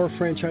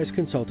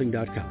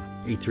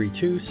empowerfranchiseconsulting.com,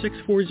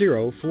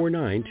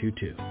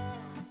 832-640-4922.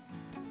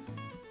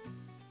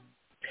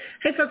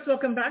 Hey folks,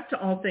 welcome back to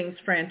All Things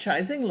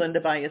Franchising. Linda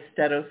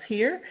Ballesteros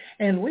here,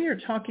 and we are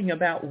talking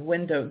about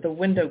the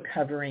window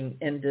covering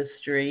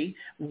industry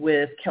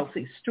with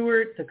Kelsey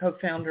Stewart, the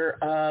co-founder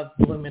of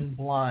Bloomin'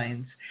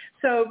 Blinds.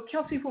 So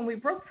Kelsey, when we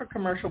broke for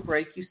commercial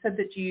break, you said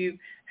that you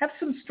have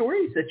some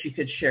stories that you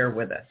could share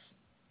with us.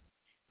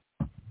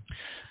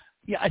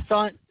 Yeah, I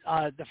thought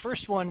the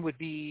first one would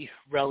be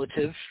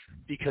relative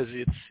because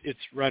it's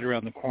right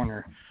around the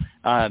corner.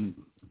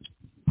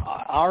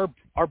 Our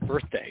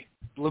birthday,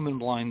 Bloomin'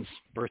 Blind's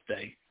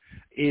birthday,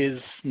 is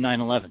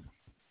 9/11,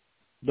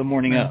 the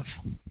morning of.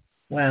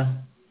 Wow.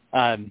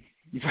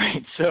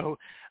 Right. So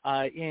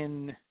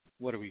in,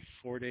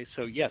 4 days?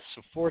 So yes,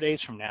 so 4 days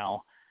from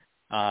now,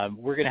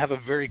 we're going to have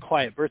a very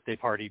quiet birthday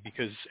party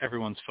because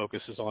everyone's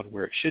focus is on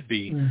where it should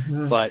be.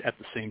 Mm-hmm. But at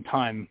the same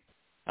time,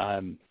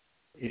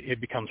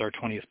 it becomes our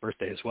 20th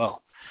birthday as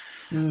well.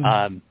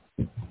 Mm.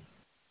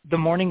 The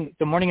morning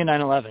of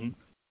 9/11,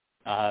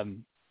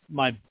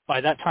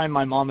 by that time,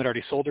 my mom had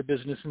already sold her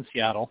business in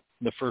Seattle,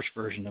 the first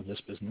version of this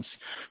business,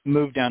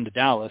 moved down to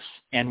Dallas,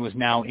 and was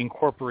now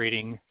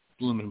incorporating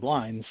Bloomin'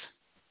 Blinds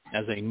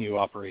as a new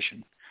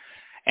operation.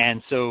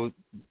 And so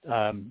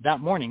that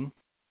morning,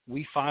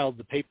 we filed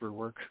the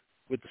paperwork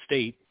with the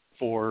state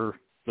for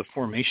the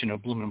formation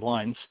of Bloomin'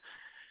 Blinds.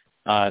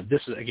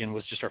 This, again,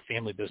 was just our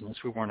family business.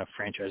 We weren't a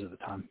franchise at the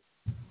time.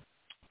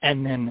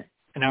 And then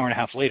an hour and a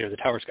half later, the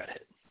towers got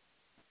hit.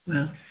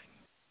 Wow.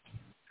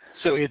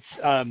 So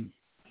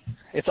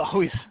it's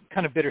always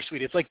kind of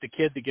bittersweet. It's like the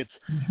kid that gets,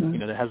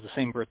 that has the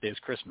same birthday as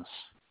Christmas.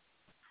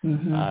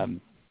 Mm-hmm.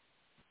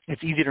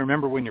 It's easy to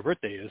remember when your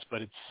birthday is,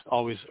 but it's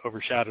always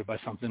overshadowed by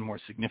something more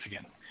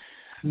significant.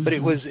 Mm-hmm. But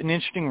it was an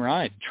interesting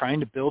ride trying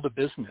to build a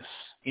business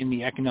in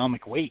the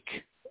economic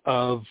wake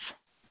of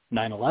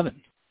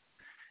 9/11.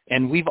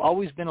 And we've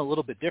always been a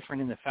little bit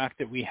different in the fact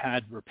that we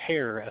had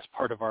repair as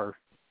part of our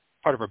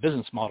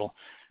business model.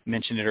 I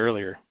mentioned it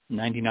earlier.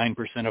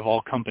 99% of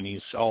all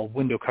companies, all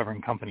window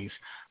covering companies,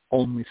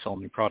 only sell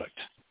new product.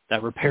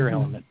 That repair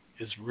element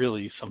is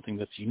really something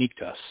that's unique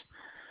to us.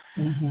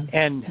 Mm-hmm.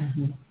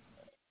 And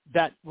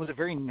that was a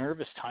very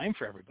nervous time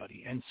for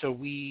everybody. And so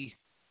we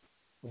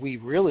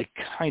really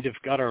kind of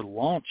got our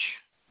launch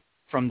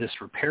from this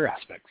repair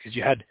aspect because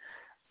you had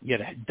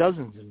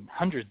dozens and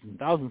hundreds and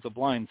thousands of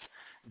blinds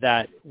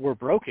that were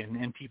broken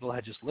and people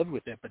had just lived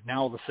with it. But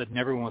now all of a sudden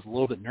everyone was a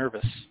little bit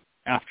nervous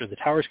after the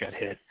towers got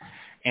hit,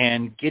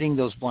 and getting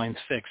those blinds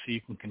fixed so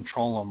you can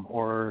control them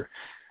or,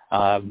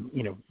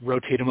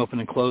 rotate them open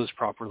and close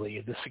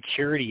properly. The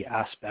security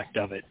aspect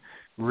of it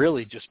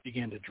really just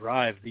began to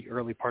drive the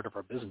early part of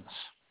our business.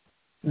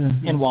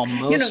 Mm-hmm. And while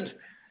most...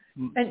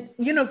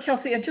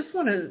 Kelsey, I just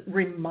want to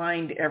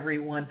remind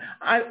everyone,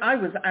 I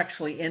was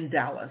actually in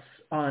Dallas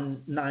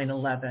on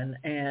 9/11,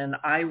 and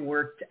I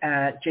worked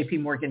at J.P.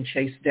 Morgan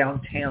Chase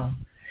downtown,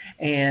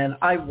 and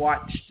I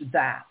watched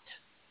that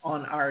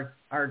on our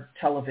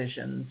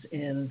televisions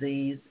in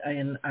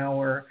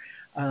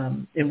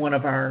one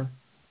of our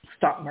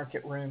stock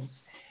market rooms,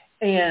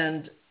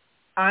 and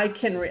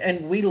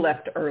and we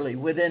left early.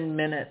 Within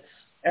minutes,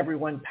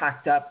 everyone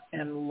packed up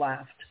and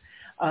left.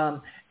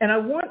 And I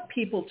want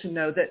people to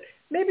know that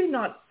maybe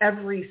not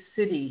every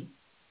city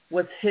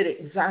was hit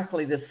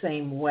exactly the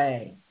same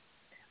way,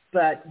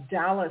 but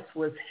Dallas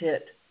was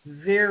hit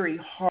very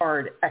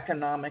hard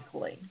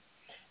economically.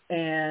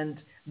 And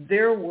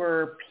there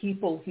were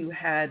people who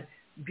had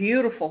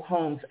beautiful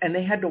homes, and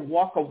they had to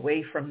walk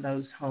away from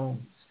those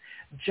homes.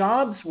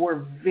 Jobs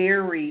were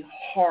very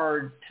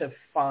hard to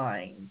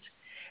find.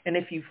 And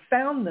if you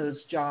found those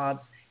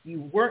jobs,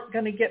 you weren't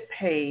going to get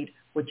paid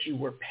what you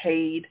were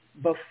paid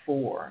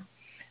before.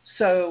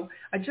 So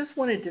I just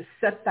wanted to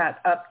set that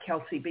up,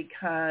 Kelsey,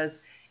 because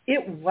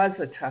it was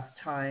a tough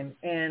time,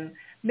 and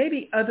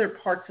maybe other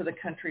parts of the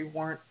country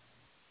weren't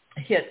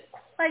hit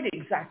quite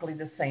exactly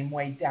the same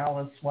way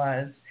Dallas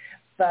was,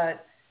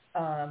 but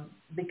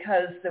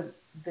because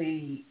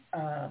the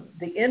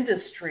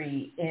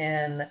industry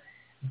in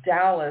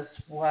Dallas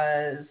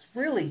was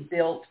really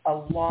built a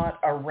lot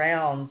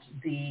around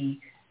the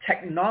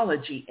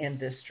technology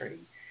industry.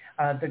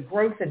 The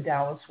growth in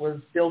Dallas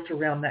was built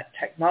around that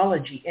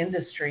technology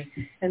industry,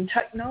 and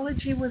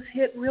technology was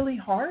hit really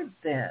hard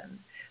then.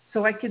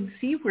 So I can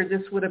see where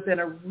this would have been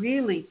a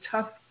really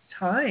tough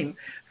time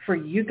for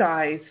you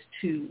guys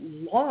to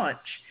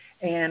launch,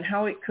 and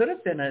how it could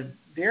have been a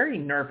very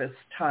nervous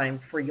time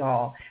for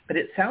y'all. But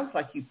it sounds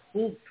like you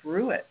pulled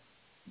through it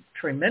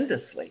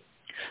tremendously.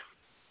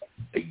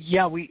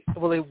 Yeah,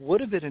 it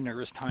would have been a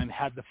nervous time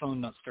had the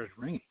phone not started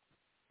ringing.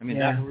 I mean,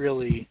 that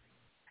really...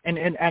 And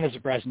as a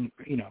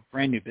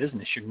brand new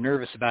business, you're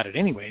nervous about it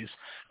anyways.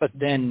 But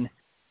then,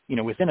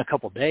 within a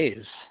couple of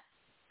days,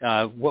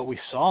 what we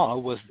saw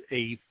was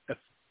a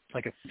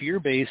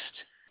fear-based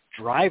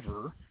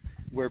driver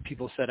where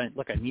people said,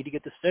 "Look, I need to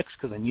get this fixed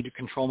because I need to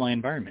control my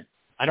environment."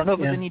 I don't know if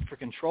it was a need for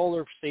control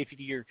or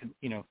safety or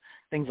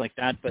things like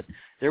that, but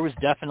there was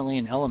definitely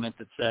an element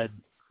that said,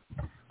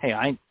 "Hey,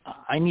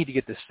 I need to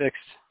get this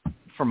fixed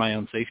for my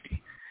own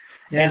safety."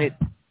 Yeah. And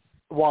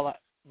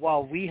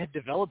while we had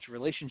developed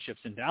relationships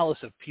in Dallas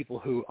of people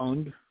who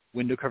owned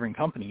window covering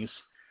companies,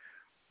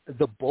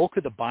 the bulk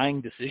of the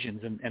buying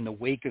decisions and the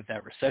wake of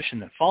that recession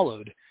that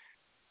followed,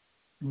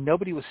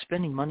 nobody was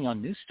spending money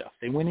on new stuff.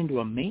 They went into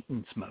a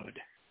maintenance mode.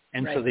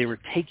 And so they were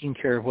taking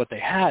care of what they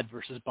had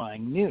versus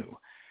buying new.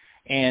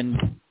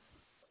 And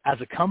as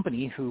a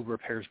company who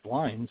repairs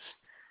blinds,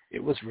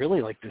 it was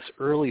really like this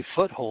early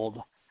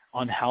foothold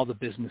on how the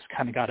business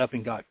kind of got up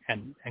and got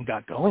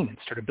going and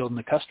started building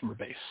a customer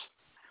base.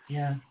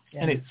 Yeah.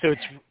 And so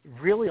it's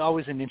really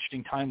always an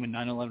interesting time when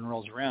 9/11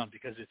 rolls around,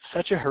 because it's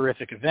such a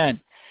horrific event,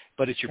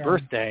 but it's your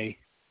birthday,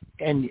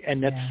 and at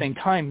the same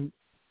time,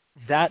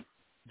 that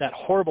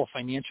horrible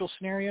financial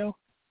scenario,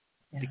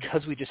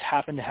 because we just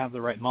happened to have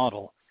the right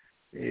model,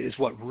 is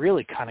what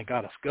really kind of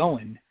got us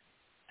going.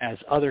 As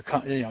other,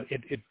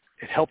 it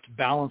helped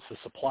balance the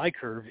supply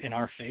curve in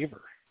our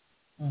favor.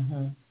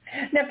 Mm-hmm.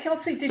 Now,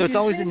 Kelsey, did you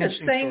see the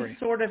same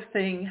sort of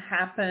thing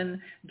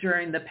happen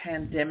during the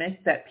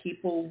pandemic, that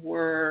people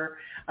were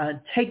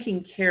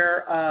taking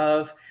care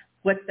of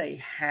what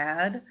they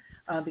had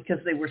because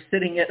they were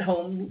sitting at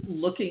home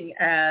looking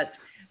at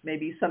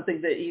maybe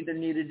something that either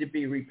needed to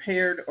be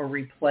repaired or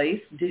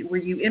replaced? Were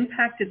you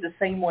impacted the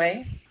same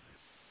way?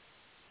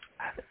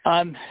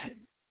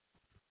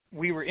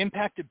 We were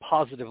impacted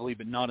positively,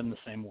 but not in the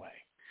same way.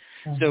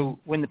 Mm-hmm. So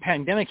when the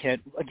pandemic hit,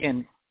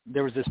 again,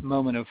 there was this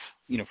moment of,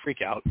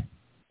 freak out,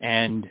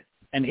 and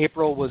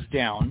April was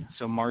down.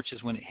 So March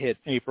is when it hit.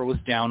 April was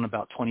down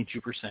about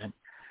 22%,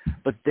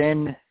 but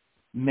then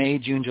May,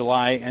 June,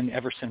 July, and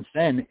ever since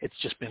then, it's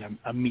just been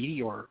a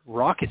meteor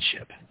rocket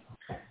ship.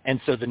 And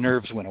so the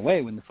nerves went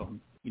away when the phone,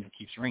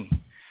 keeps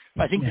ringing.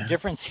 But I think the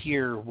difference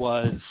here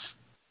was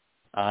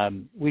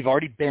we've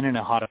already been in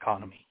a hot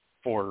economy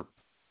for,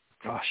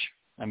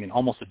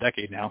 almost a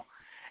decade now.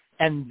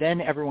 And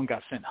then everyone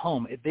got sent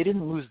home. They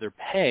didn't lose their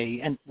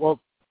pay. And, well,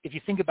 if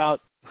you think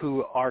about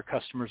who our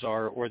customers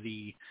are, or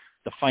the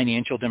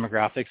financial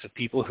demographics of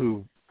people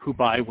who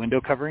buy window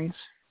coverings,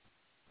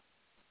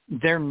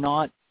 they're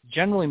not,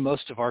 generally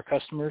most of our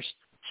customers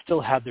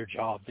still had their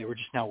job. They were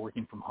just now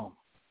working from home.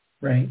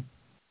 Right.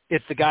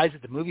 It's the guys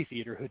at the movie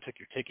theater who took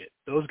your ticket.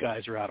 Those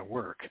guys are out of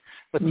work.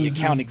 But the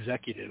account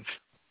executive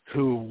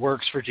who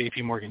works for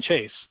JP Morgan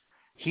Chase,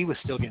 he was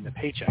still getting a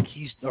paycheck.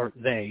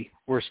 They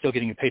were still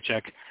getting a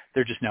paycheck.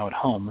 They're just now at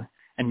home,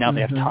 and now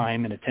they have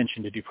time and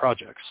attention to do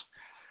projects.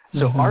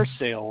 So our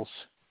sales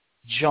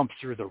jumped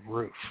through the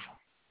roof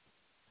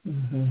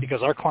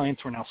because our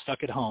clients were now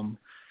stuck at home.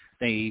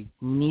 They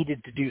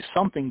needed to do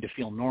something to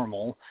feel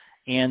normal,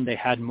 and they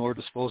had more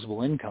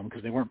disposable income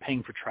because they weren't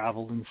paying for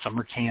travel and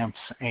summer camps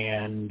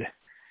and,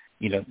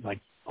 like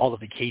all the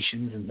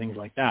vacations and things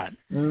like that.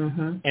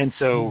 And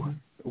so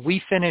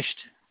we finished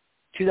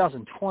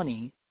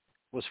 2020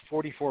 was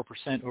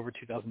 44% over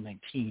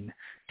 2019.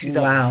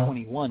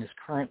 2021 is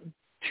currently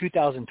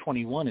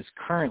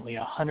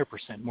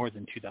 100% more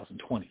than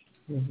 2020.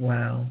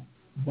 Wow.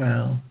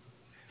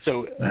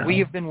 So we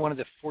have been one of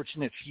the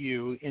fortunate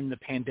few in the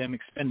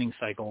pandemic spending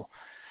cycle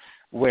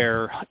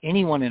where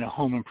anyone in a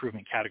home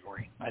improvement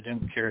category, I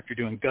don't care if you're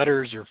doing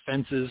gutters or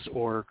fences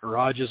or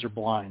garages or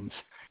blinds,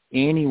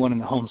 anyone in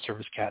the home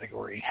service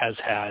category has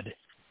had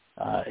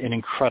an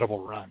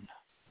incredible run.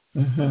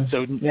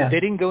 So they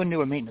didn't go into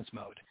a maintenance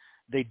mode.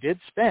 They did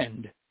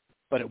spend,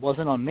 but it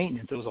wasn't on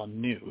maintenance. It was on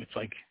new. It's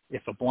like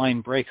if a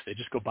blind breaks, they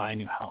just go buy a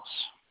new house.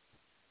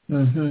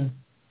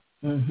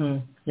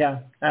 Yeah,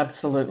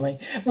 absolutely.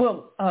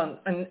 Well,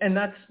 and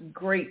that's a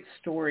great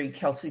story,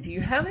 Kelsey. Do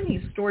you have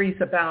any stories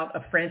about a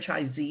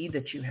franchisee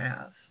that you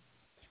have?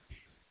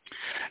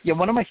 Yeah,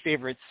 one of my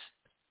favorites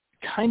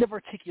kind of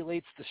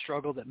articulates the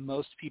struggle that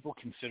most people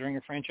considering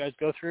a franchise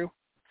go through,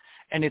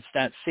 and it's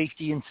that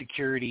safety and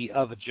security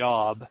of a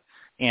job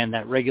and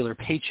that regular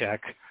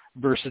paycheck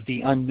versus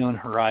the unknown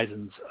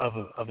horizons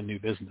of a new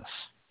business.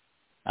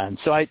 And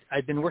so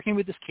I've been working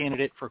with this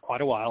candidate for quite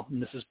a while, and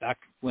this is back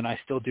when I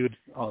still do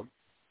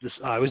this.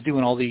 I was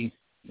doing all the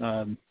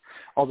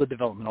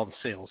development, all the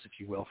sales, if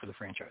you will, for the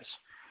franchise.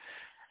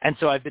 And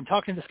so I've been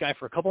talking to this guy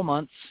for a couple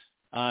months.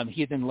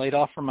 He had been laid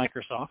off from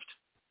Microsoft,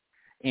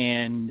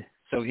 and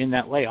so in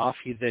that layoff,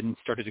 he then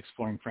started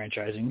exploring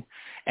franchising,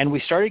 and we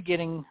started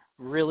getting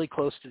really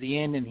close to the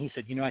end. And he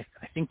said, I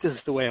think this is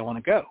the way I want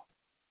to go.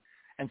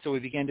 And so we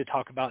began to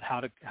talk about how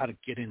to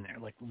get in there,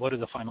 like what are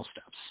the final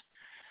steps.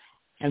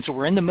 And so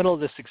we're in the middle of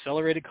this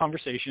accelerated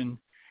conversation,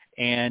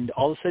 and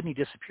all of a sudden he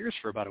disappears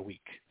for about a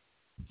week.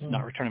 He's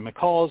not returning my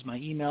calls, my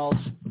emails,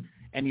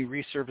 and he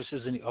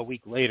resurfaces a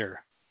week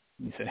later.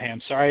 And he said, hey,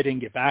 I'm sorry I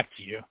didn't get back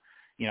to you.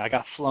 I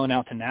got flown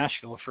out to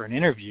Nashville for an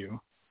interview,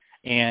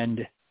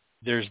 and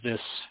there's this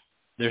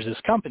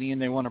company,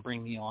 and they want to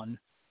bring me on.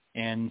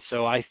 And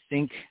so I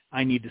think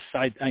I need to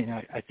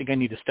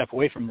step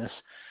away from this.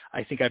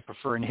 I think I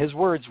prefer, and his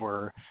words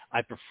were,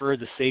 I prefer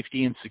the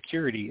safety and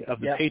security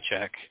of the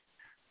paycheck.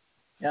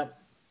 Yep.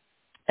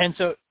 And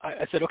so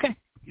I said, okay,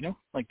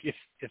 if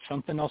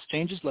something else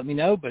changes, let me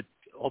know, but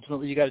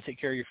ultimately you got to take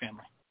care of your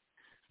family.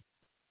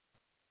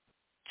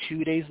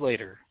 2 days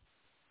later,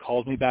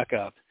 called me back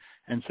up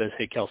and says,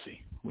 hey,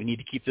 Kelsey, we need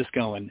to keep this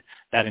going.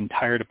 That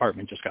entire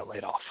department just got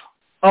laid off.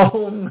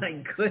 Oh,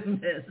 my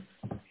goodness.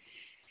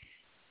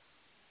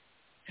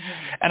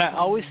 And I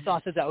always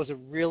thought that was a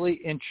really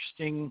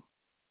interesting,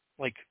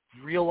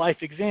 real-life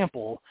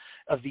example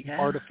of the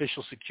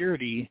artificial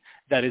security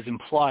that is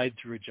implied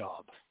through a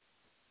job.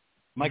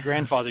 My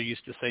grandfather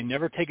used to say,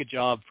 never take a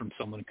job from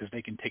someone because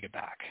they can take it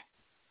back.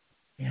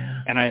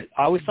 Yeah. And I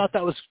always thought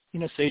that was,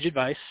 sage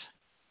advice.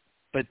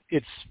 but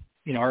it's,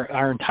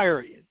 our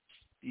entire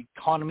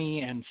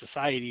economy and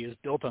society is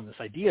built on this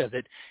idea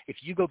that if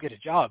you go get a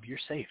job, you're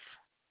safe.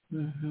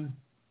 Mm-hmm.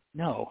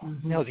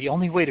 No, the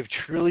only way to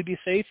truly be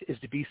safe is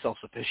to be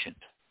self-sufficient.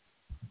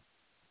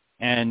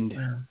 And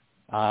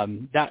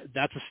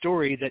that's a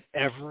story that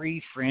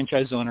every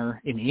franchise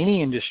owner in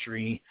any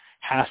industry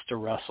has to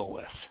wrestle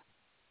with,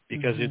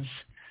 because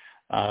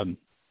it's,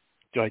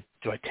 do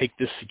I take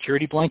this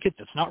security blanket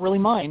that's not really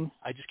mine?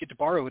 I just get to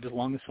borrow it as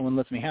long as someone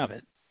lets me have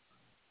it,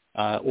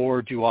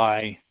 or do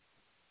I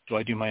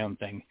do my own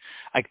thing?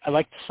 I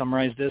like to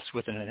summarize this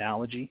with an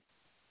analogy.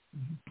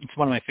 It's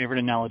one of my favorite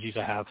analogies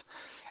I have,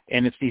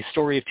 and it's the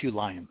story of two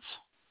lions.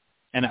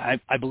 And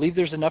I believe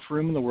there's enough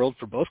room in the world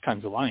for both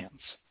kinds of lions.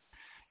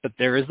 But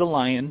there is the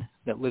lion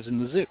that lives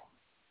in the zoo.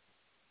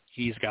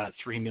 He's got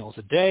 3 meals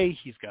a day.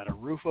 He's got a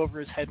roof over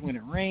his head when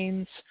it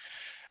rains.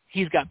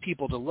 He's got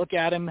people to look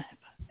at him,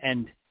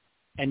 and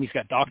he's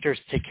got doctors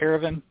to take care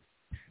of him.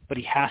 But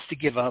he has to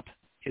give up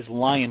his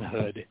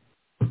lionhood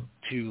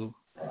to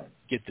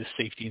get this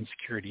safety and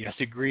security. He has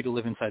to agree to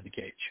live inside the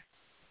cage.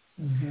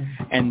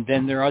 And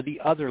then there are the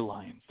other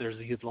lions. There's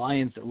these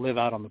lions that live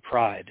out on the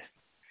pride,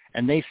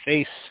 and they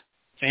face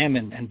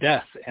famine and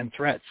death and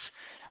threats,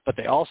 but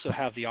they also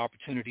have the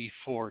opportunity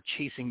for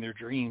chasing their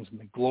dreams and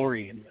the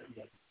glory and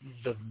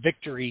the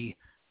victory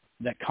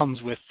that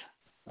comes with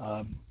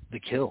the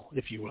kill,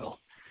 if you will.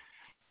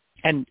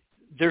 And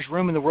there's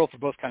room in the world for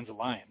both kinds of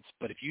lions,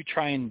 but if you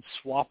try and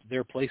swap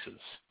their places,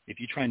 if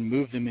you try and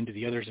move them into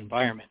the other's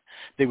environment,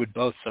 they would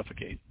both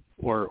suffocate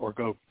or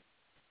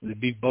they'd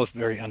be both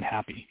very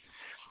unhappy.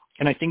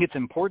 And I think it's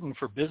important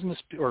for business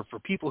or for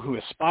people who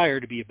aspire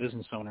to be a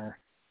business owner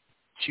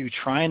to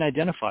try and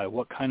identify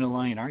what kind of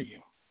lion are you.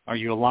 Are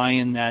you a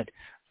lion that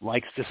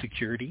likes the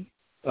security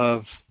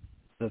of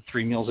the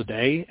 3 meals a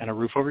day and a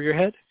roof over your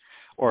head?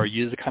 Or are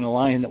you the kind of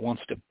lion that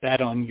wants to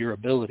bet on your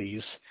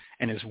abilities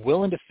and is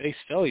willing to face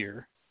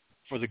failure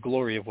for the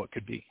glory of what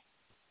could be?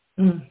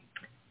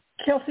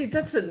 Kelsey,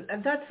 that's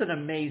an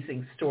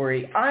amazing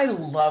story. I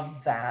love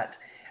that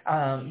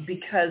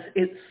because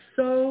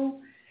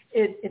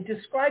it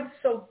describes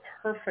so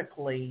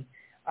perfectly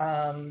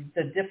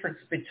the difference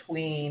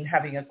between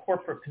having a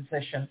corporate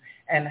position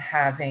and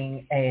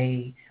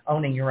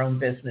owning your own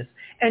business.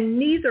 And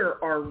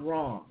neither are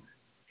wrong.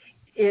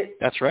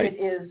 That's right.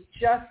 It is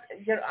just,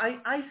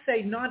 I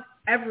say not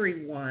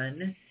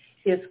everyone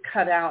is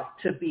cut out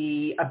to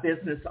be a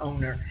business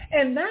owner,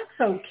 and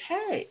that's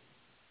okay.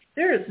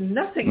 There is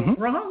nothing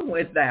wrong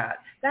with that.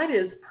 That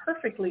is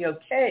perfectly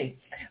okay.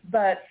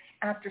 But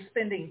after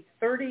spending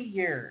 30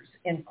 years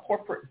in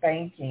corporate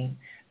banking,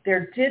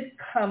 there did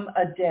come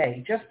a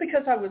day, just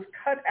because I was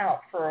cut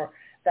out for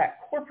that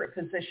corporate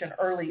position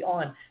early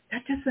on,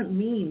 that doesn't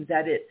mean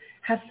that it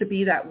has to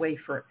be that way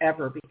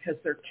forever, because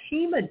there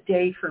came a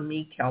day for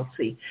me,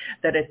 Kelsey,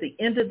 that at the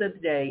end of the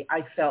day,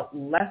 I felt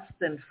less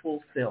than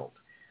fulfilled.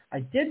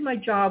 I did my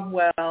job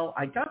well.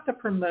 I got the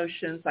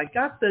promotions. I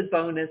got the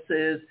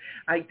bonuses.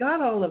 I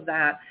got all of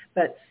that.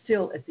 But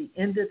still, at the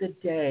end of the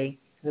day,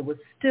 there was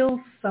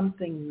still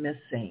something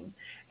missing.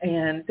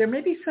 And there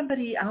may be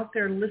somebody out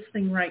there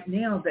listening right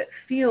now that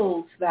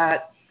feels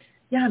that,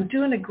 yeah, I'm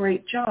doing a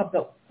great job,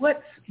 but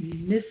what's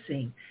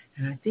missing?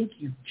 And I think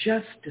you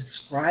just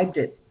described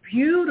it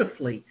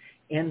beautifully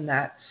in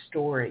that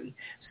story.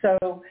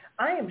 So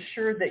I am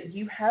sure that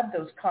you have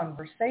those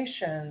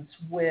conversations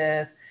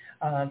with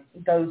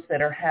those that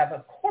have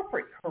a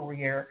corporate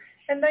career,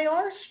 and they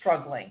are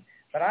struggling.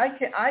 But I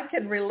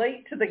can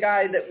relate to the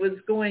guy that was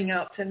going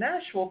out to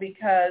Nashville,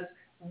 because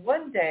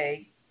one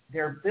day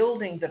they're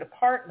building the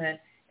department,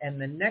 and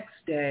the next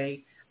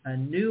day a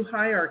new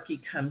hierarchy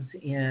comes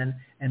in,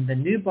 and the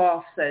new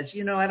boss says,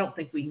 I don't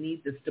think we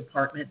need this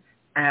department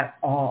at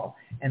all.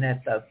 And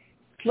at the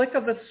flick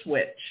of a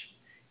switch,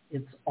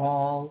 it's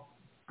all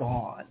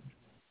gone.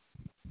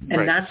 And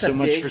right. that's so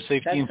much for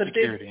safety and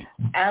security.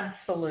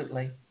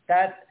 Absolutely.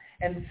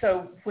 And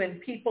so when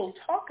people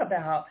talk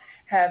about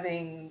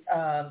having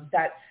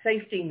that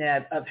safety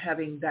net of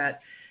having that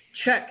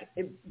check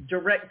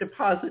direct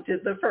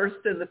deposited the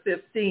 1st and the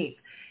 15th,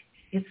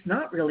 it's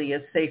not really a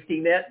safety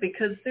net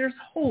because there's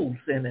holes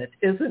in it,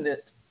 isn't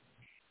it?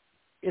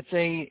 It's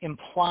a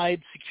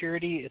implied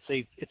security.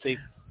 It's a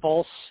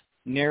false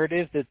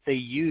narrative that they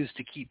use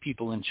to keep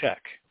people in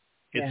check.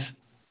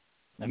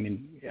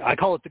 I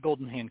call it the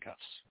golden handcuffs.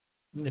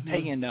 They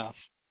pay enough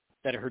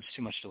that it hurts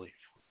too much to leave.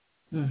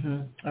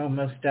 Oh,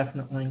 most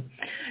definitely.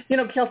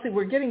 Kelsey,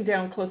 we're getting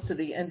down close to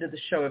the end of the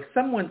show. If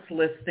someone's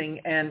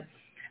listening and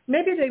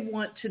maybe they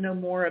want to know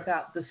more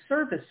about the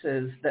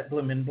services that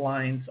Bloomin'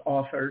 Blinds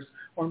offers,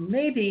 or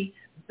maybe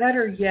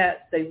better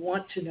yet, they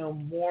want to know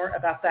more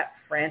about that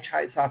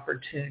franchise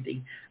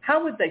opportunity,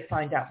 how would they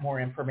find out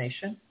more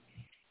information?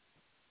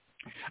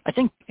 I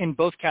think in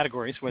both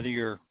categories, whether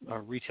you're a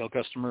retail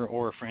customer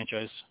or a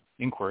franchise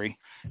inquiry,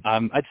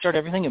 I'd start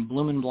everything at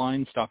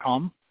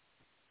bloominblinds.com.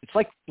 It's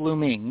like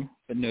blooming,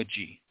 but no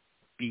G,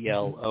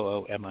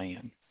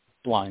 BLOOMIN,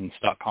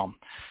 blinds.com.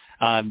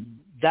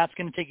 That's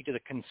going to take you to the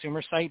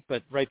consumer site,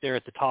 but right there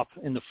at the top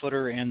in the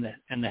footer and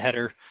the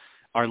header,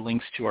 are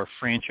links to our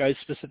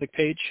franchise-specific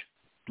page,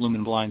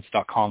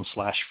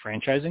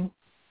 bloominblinds.com/franchising.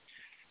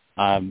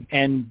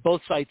 And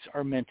both sites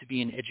are meant to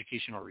be an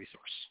educational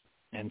resource.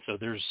 And so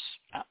there's,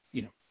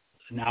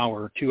 an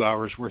hour, 2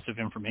 hours worth of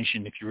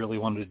information if you really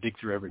wanted to dig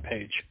through every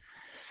page.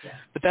 Yeah.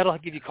 But that'll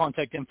give you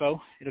contact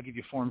info. It'll give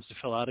you forms to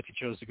fill out if you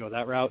chose to go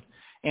that route.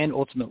 And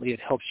ultimately, it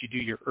helps you do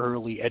your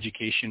early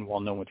education while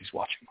nobody's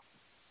watching.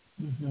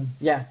 Mm-hmm.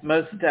 Yeah,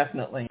 most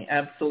definitely.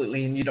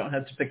 Absolutely. And you don't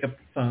have to pick up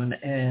the phone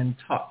and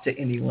talk to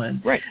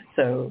anyone. Right.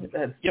 So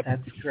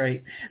that's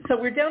great. So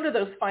we're down to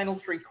those final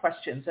 3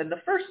 questions. And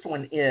the first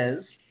one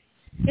is,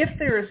 if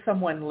there is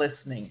someone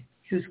listening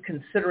who's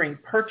considering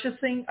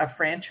purchasing a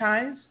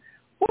franchise,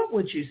 what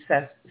would you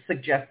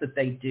suggest that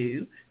they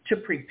do to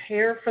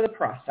prepare for the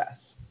process?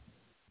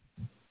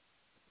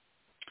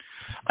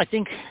 I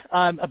think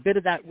a bit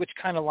of that, which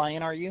kind of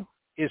lion are you,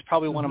 is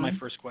probably one of my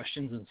first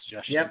questions and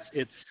suggestions. Yep.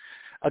 It's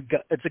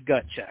a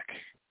gut check.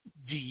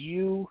 Do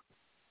you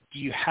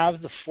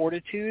have the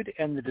fortitude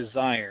and the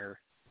desire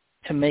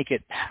to make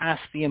it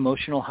past the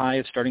emotional high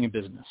of starting a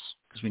business?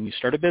 Because when you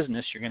start a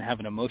business, you're going to have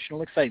an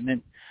emotional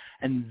excitement,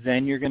 and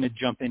then you're going to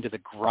jump into the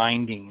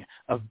grinding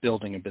of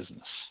building a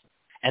business.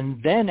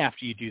 And then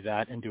after you do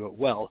that and do it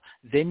well,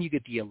 then you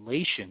get the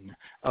elation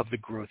of the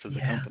growth of the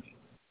company.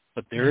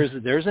 But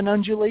there's an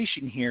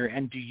undulation here,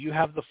 and do you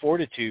have the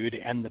fortitude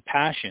and the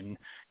passion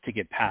to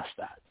get past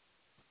that?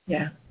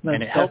 Yeah,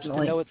 and it helps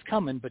to know it's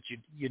coming, but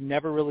you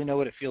never really know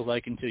what it feels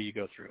like until you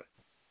go through it.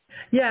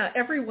 Yeah,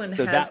 everyone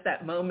has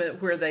that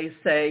moment where they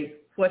say,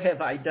 "What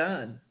have I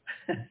done?"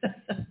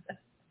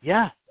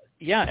 Yeah,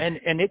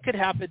 and it could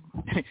happen,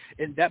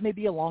 and that may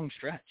be a long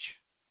stretch.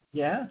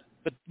 Yeah.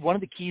 But one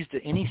of the keys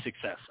to any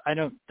success,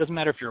 doesn't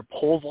matter if you're a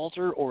pole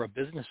vaulter or a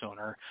business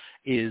owner,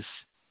 is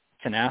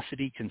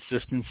tenacity,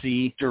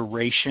 consistency,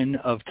 duration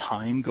of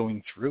time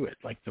going through it.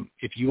 Like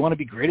if you want to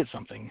be great at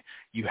something,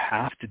 you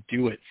have to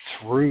do it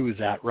through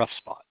that rough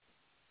spot.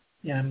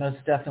 Yeah,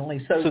 most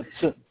definitely. So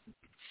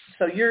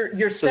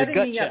you're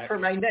setting me up for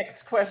my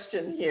next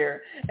question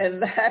here,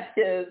 and that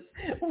is,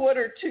 what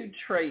are 2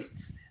 traits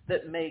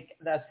that make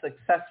a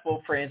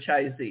successful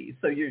franchisee?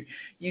 So you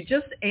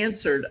just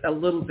answered a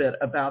little bit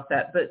about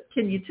that, but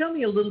can you tell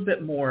me a little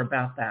bit more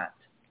about that?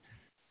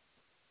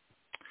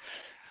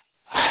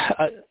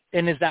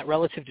 And is that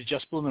relative to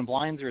just Bloomin'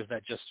 Blinds, or is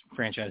that just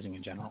franchising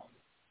in general?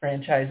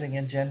 Franchising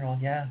in general,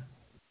 yeah.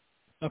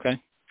 Okay.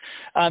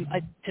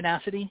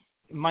 Tenacity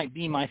might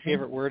be my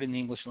favorite word in the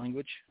English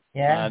language.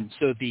 Yeah.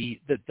 So the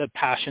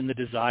passion, the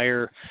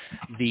desire,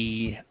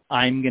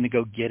 I'm going to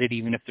go get it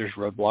even if there's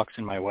roadblocks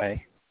in my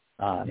way.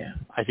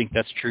 I think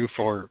that's true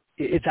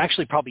it's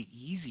actually probably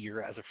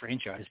easier as a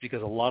franchise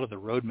because a lot of the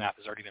roadmap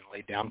has already been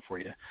laid down for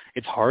you.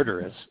 It's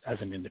harder as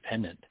an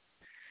independent.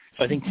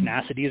 So I think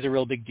tenacity is a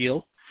real big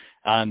deal.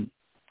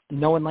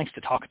 No one likes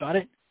to talk about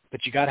it,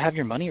 but you got to have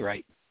your money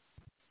right.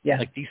 Yeah.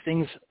 Like these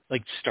things,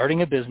 like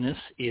starting a business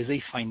is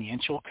a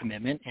financial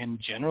commitment, and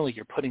generally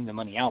you're putting the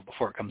money out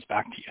before it comes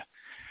back to you.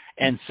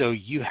 And so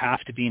you have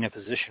to be in a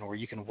position where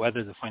you can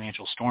weather the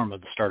financial storm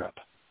of the startup.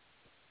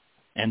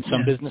 And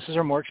some businesses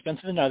are more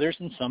expensive than others,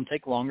 and some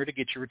take longer to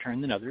get your return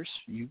than others.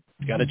 You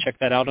got to check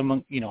that out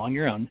on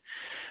your own.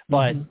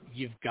 But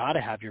you've got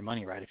to have your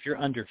money right. If you're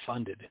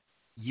underfunded,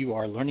 you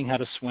are learning how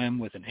to swim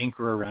with an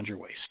anchor around your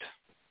waist.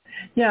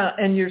 Yeah,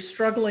 and you're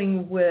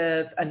struggling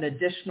with an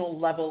additional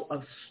level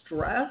of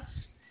stress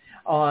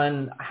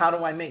on how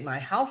do I make my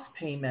house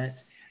payment,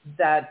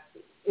 that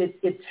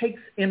it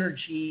takes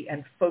energy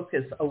and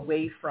focus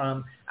away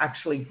from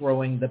actually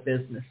growing the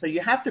business. So you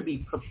have to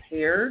be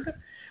prepared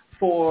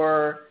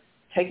for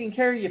taking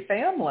care of your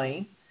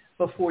family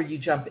before you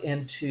jump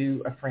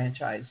into a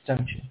franchise,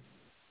 don't you?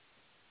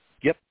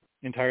 Yep,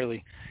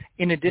 entirely.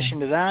 In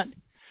addition to that,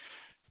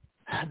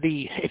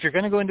 if you're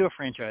going to go into a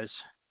franchise,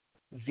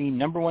 the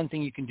number one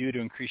thing you can do to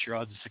increase your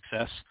odds of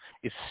success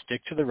is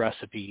stick to the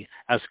recipe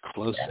as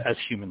close as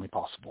humanly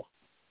possible.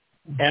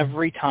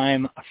 Every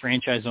time a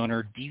franchise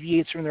owner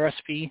deviates from the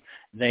recipe,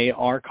 they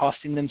are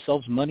costing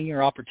themselves money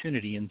or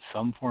opportunity in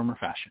some form or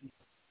fashion.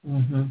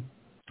 You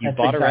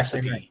bought a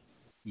recipe, right.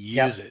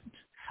 Use it.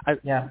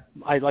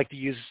 I like to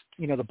use,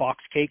 the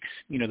box cakes,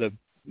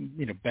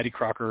 Betty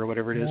Crocker or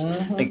whatever it is.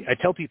 I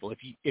tell people,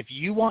 if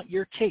you want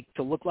your cake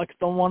to look like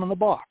the one on the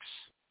box,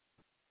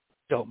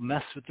 don't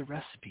mess with the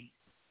recipe.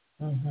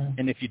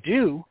 And if you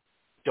do,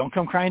 don't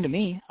come crying to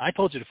me. I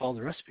told you to follow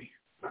the recipe.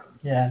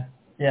 Yeah,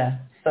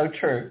 so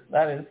true.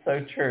 That is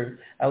so true.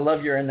 I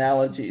love your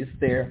analogies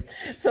there.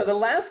 So the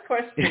last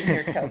question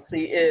here,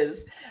 Kelsey, is,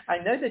 I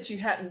know that you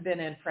hadn't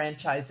been in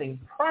franchising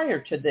prior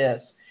to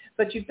this,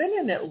 but you've been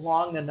in it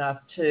long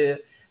enough to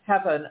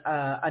have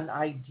an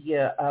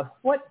idea of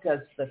what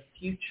does the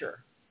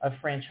future of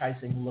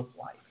franchising look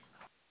like?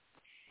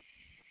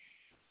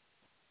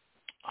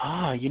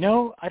 I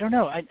don't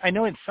know. I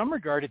know in some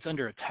regard it's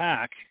under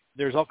attack.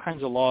 There's all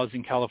kinds of laws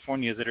in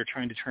California that are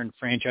trying to turn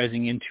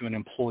franchising into an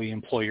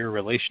employee-employer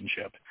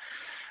relationship.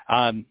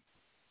 I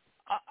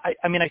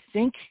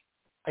think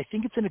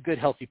it's in a good,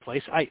 healthy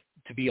place.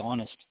 To be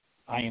honest,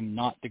 I am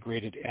not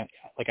degraded.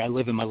 Like, I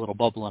live in my little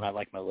bubble, and I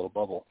like my little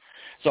bubble.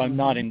 So I'm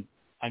not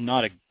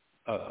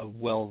a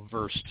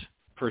well-versed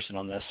person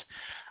on this.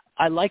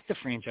 I like the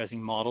franchising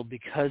model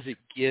because it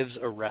gives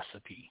a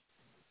recipe.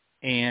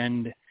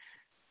 And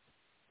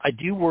I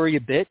do worry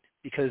a bit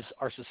because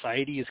our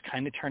society is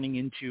kind of turning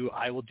into,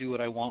 I will do what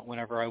I want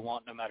whenever I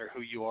want, no matter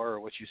who you are or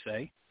what you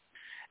say.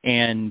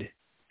 And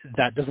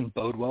that doesn't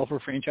bode well for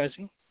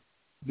franchising.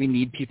 We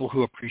need people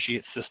who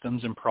appreciate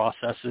systems and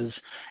processes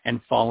and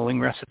following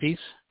recipes.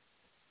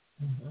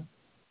 Mm-hmm.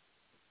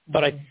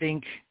 But I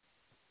think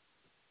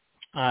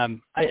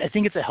I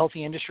think it's a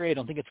healthy industry. I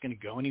don't think it's going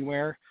to go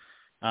anywhere.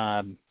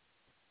 Again,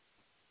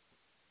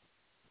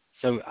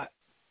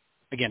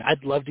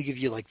 I'd love to give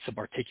you like some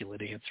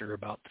articulate answer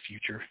about the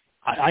future.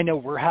 I know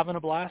we're having a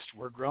blast.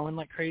 We're growing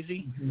like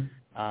crazy.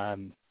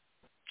 Mm-hmm.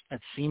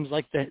 It seems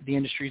like the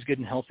industry is good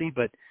and healthy,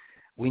 but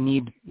we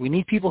need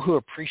people who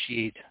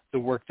appreciate the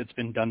work that's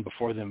been done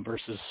before them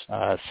versus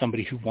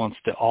somebody who wants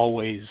to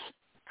always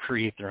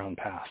create their own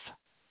path.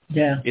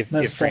 Yeah, if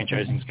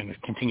franchising is going to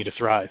continue to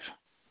thrive.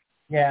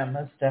 Yeah,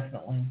 most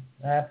definitely.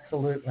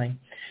 Absolutely.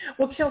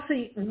 Well,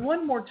 Kelsey,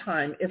 one more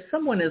time, if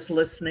someone is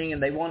listening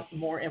and they want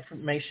more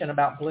information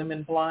about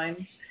Bloomin'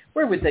 Blinds,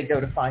 where would they go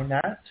to find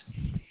that?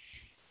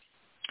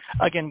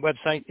 Again,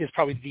 website is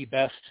probably the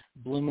best,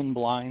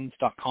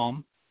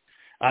 bloominblinds.com.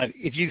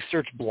 If you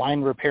search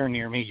blind repair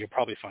near me, you'll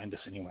probably find us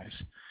anyways.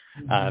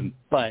 Mm-hmm.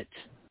 But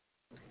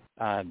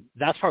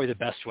that's probably the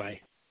best way.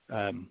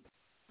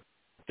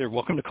 They're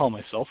welcome to call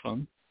my cell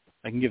phone.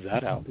 I can give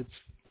that out. It's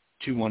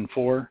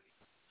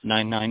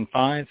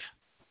 214-995-1062.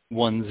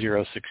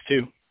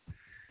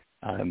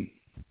 And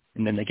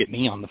then they get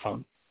me on the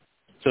phone.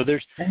 So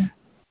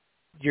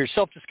your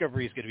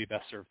self-discovery is going to be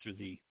best served through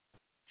the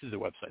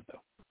website,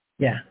 though.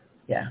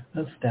 Yeah,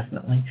 most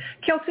definitely.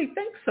 Kelsey,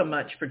 thanks so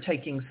much for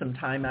taking some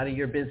time out of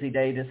your busy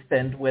day to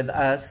spend with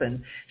us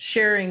and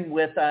sharing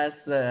with us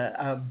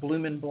the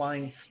Bloomin'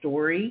 Blinds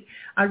story.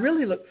 I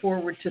really look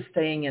forward to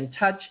staying in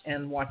touch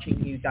and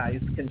watching you guys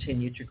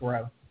continue to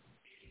grow.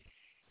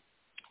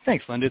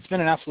 Thanks, Linda. It's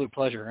been an absolute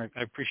pleasure.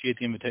 I appreciate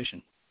the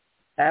invitation.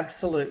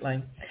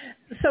 Absolutely.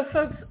 So,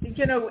 folks,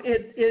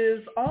 it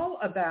is all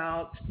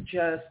about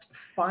just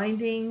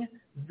finding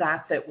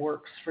that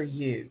works for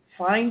you,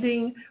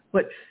 finding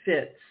what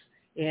fits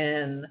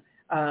in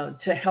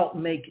to help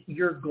make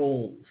your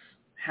goals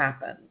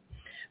happen.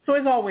 So,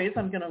 as always,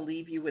 I'm going to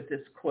leave you with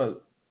this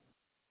quote.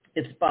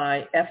 It's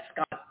by F.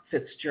 Scott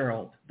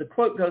Fitzgerald. The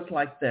quote goes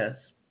like this: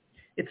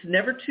 "It's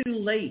never too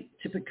late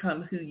to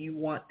become who you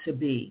want to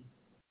be.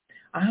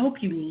 I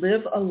hope you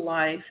live a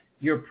life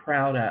you're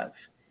proud of.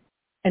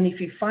 And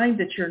if you find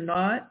that you're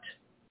not,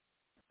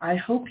 I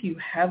hope you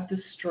have the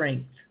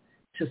strength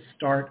to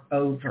start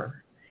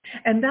over."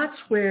 And that's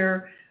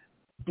where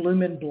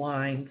Bloomin'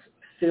 Blinds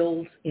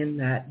fills in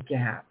that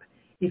gap.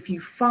 If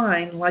you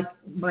find, like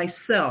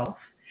myself,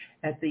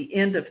 at the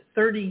end of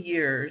 30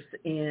 years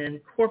in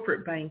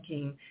corporate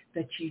banking,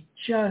 that you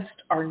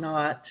just are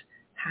not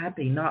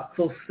happy, not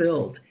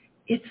fulfilled,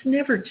 it's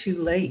never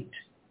too late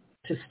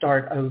to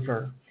start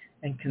over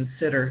and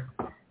consider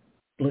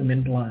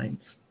Bloomin'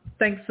 Blinds.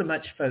 Thanks so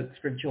much, folks,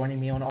 for joining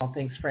me on All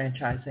Things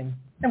Franchising,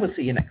 and we'll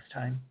see you next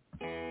time.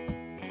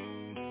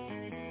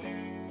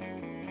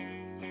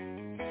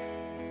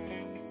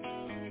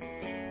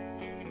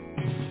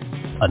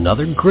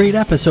 Another great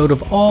episode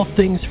of All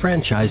Things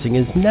Franchising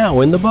is now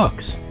in the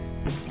books.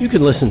 You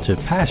can listen to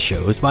past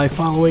shows by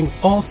following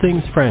All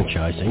Things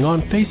Franchising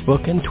on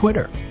Facebook and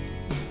Twitter.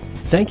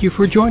 Thank you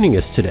for joining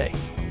us today,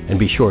 and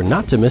be sure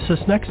not to miss us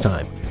next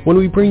time when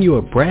we bring you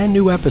a brand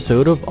new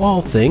episode of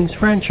All Things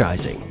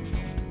Franchising.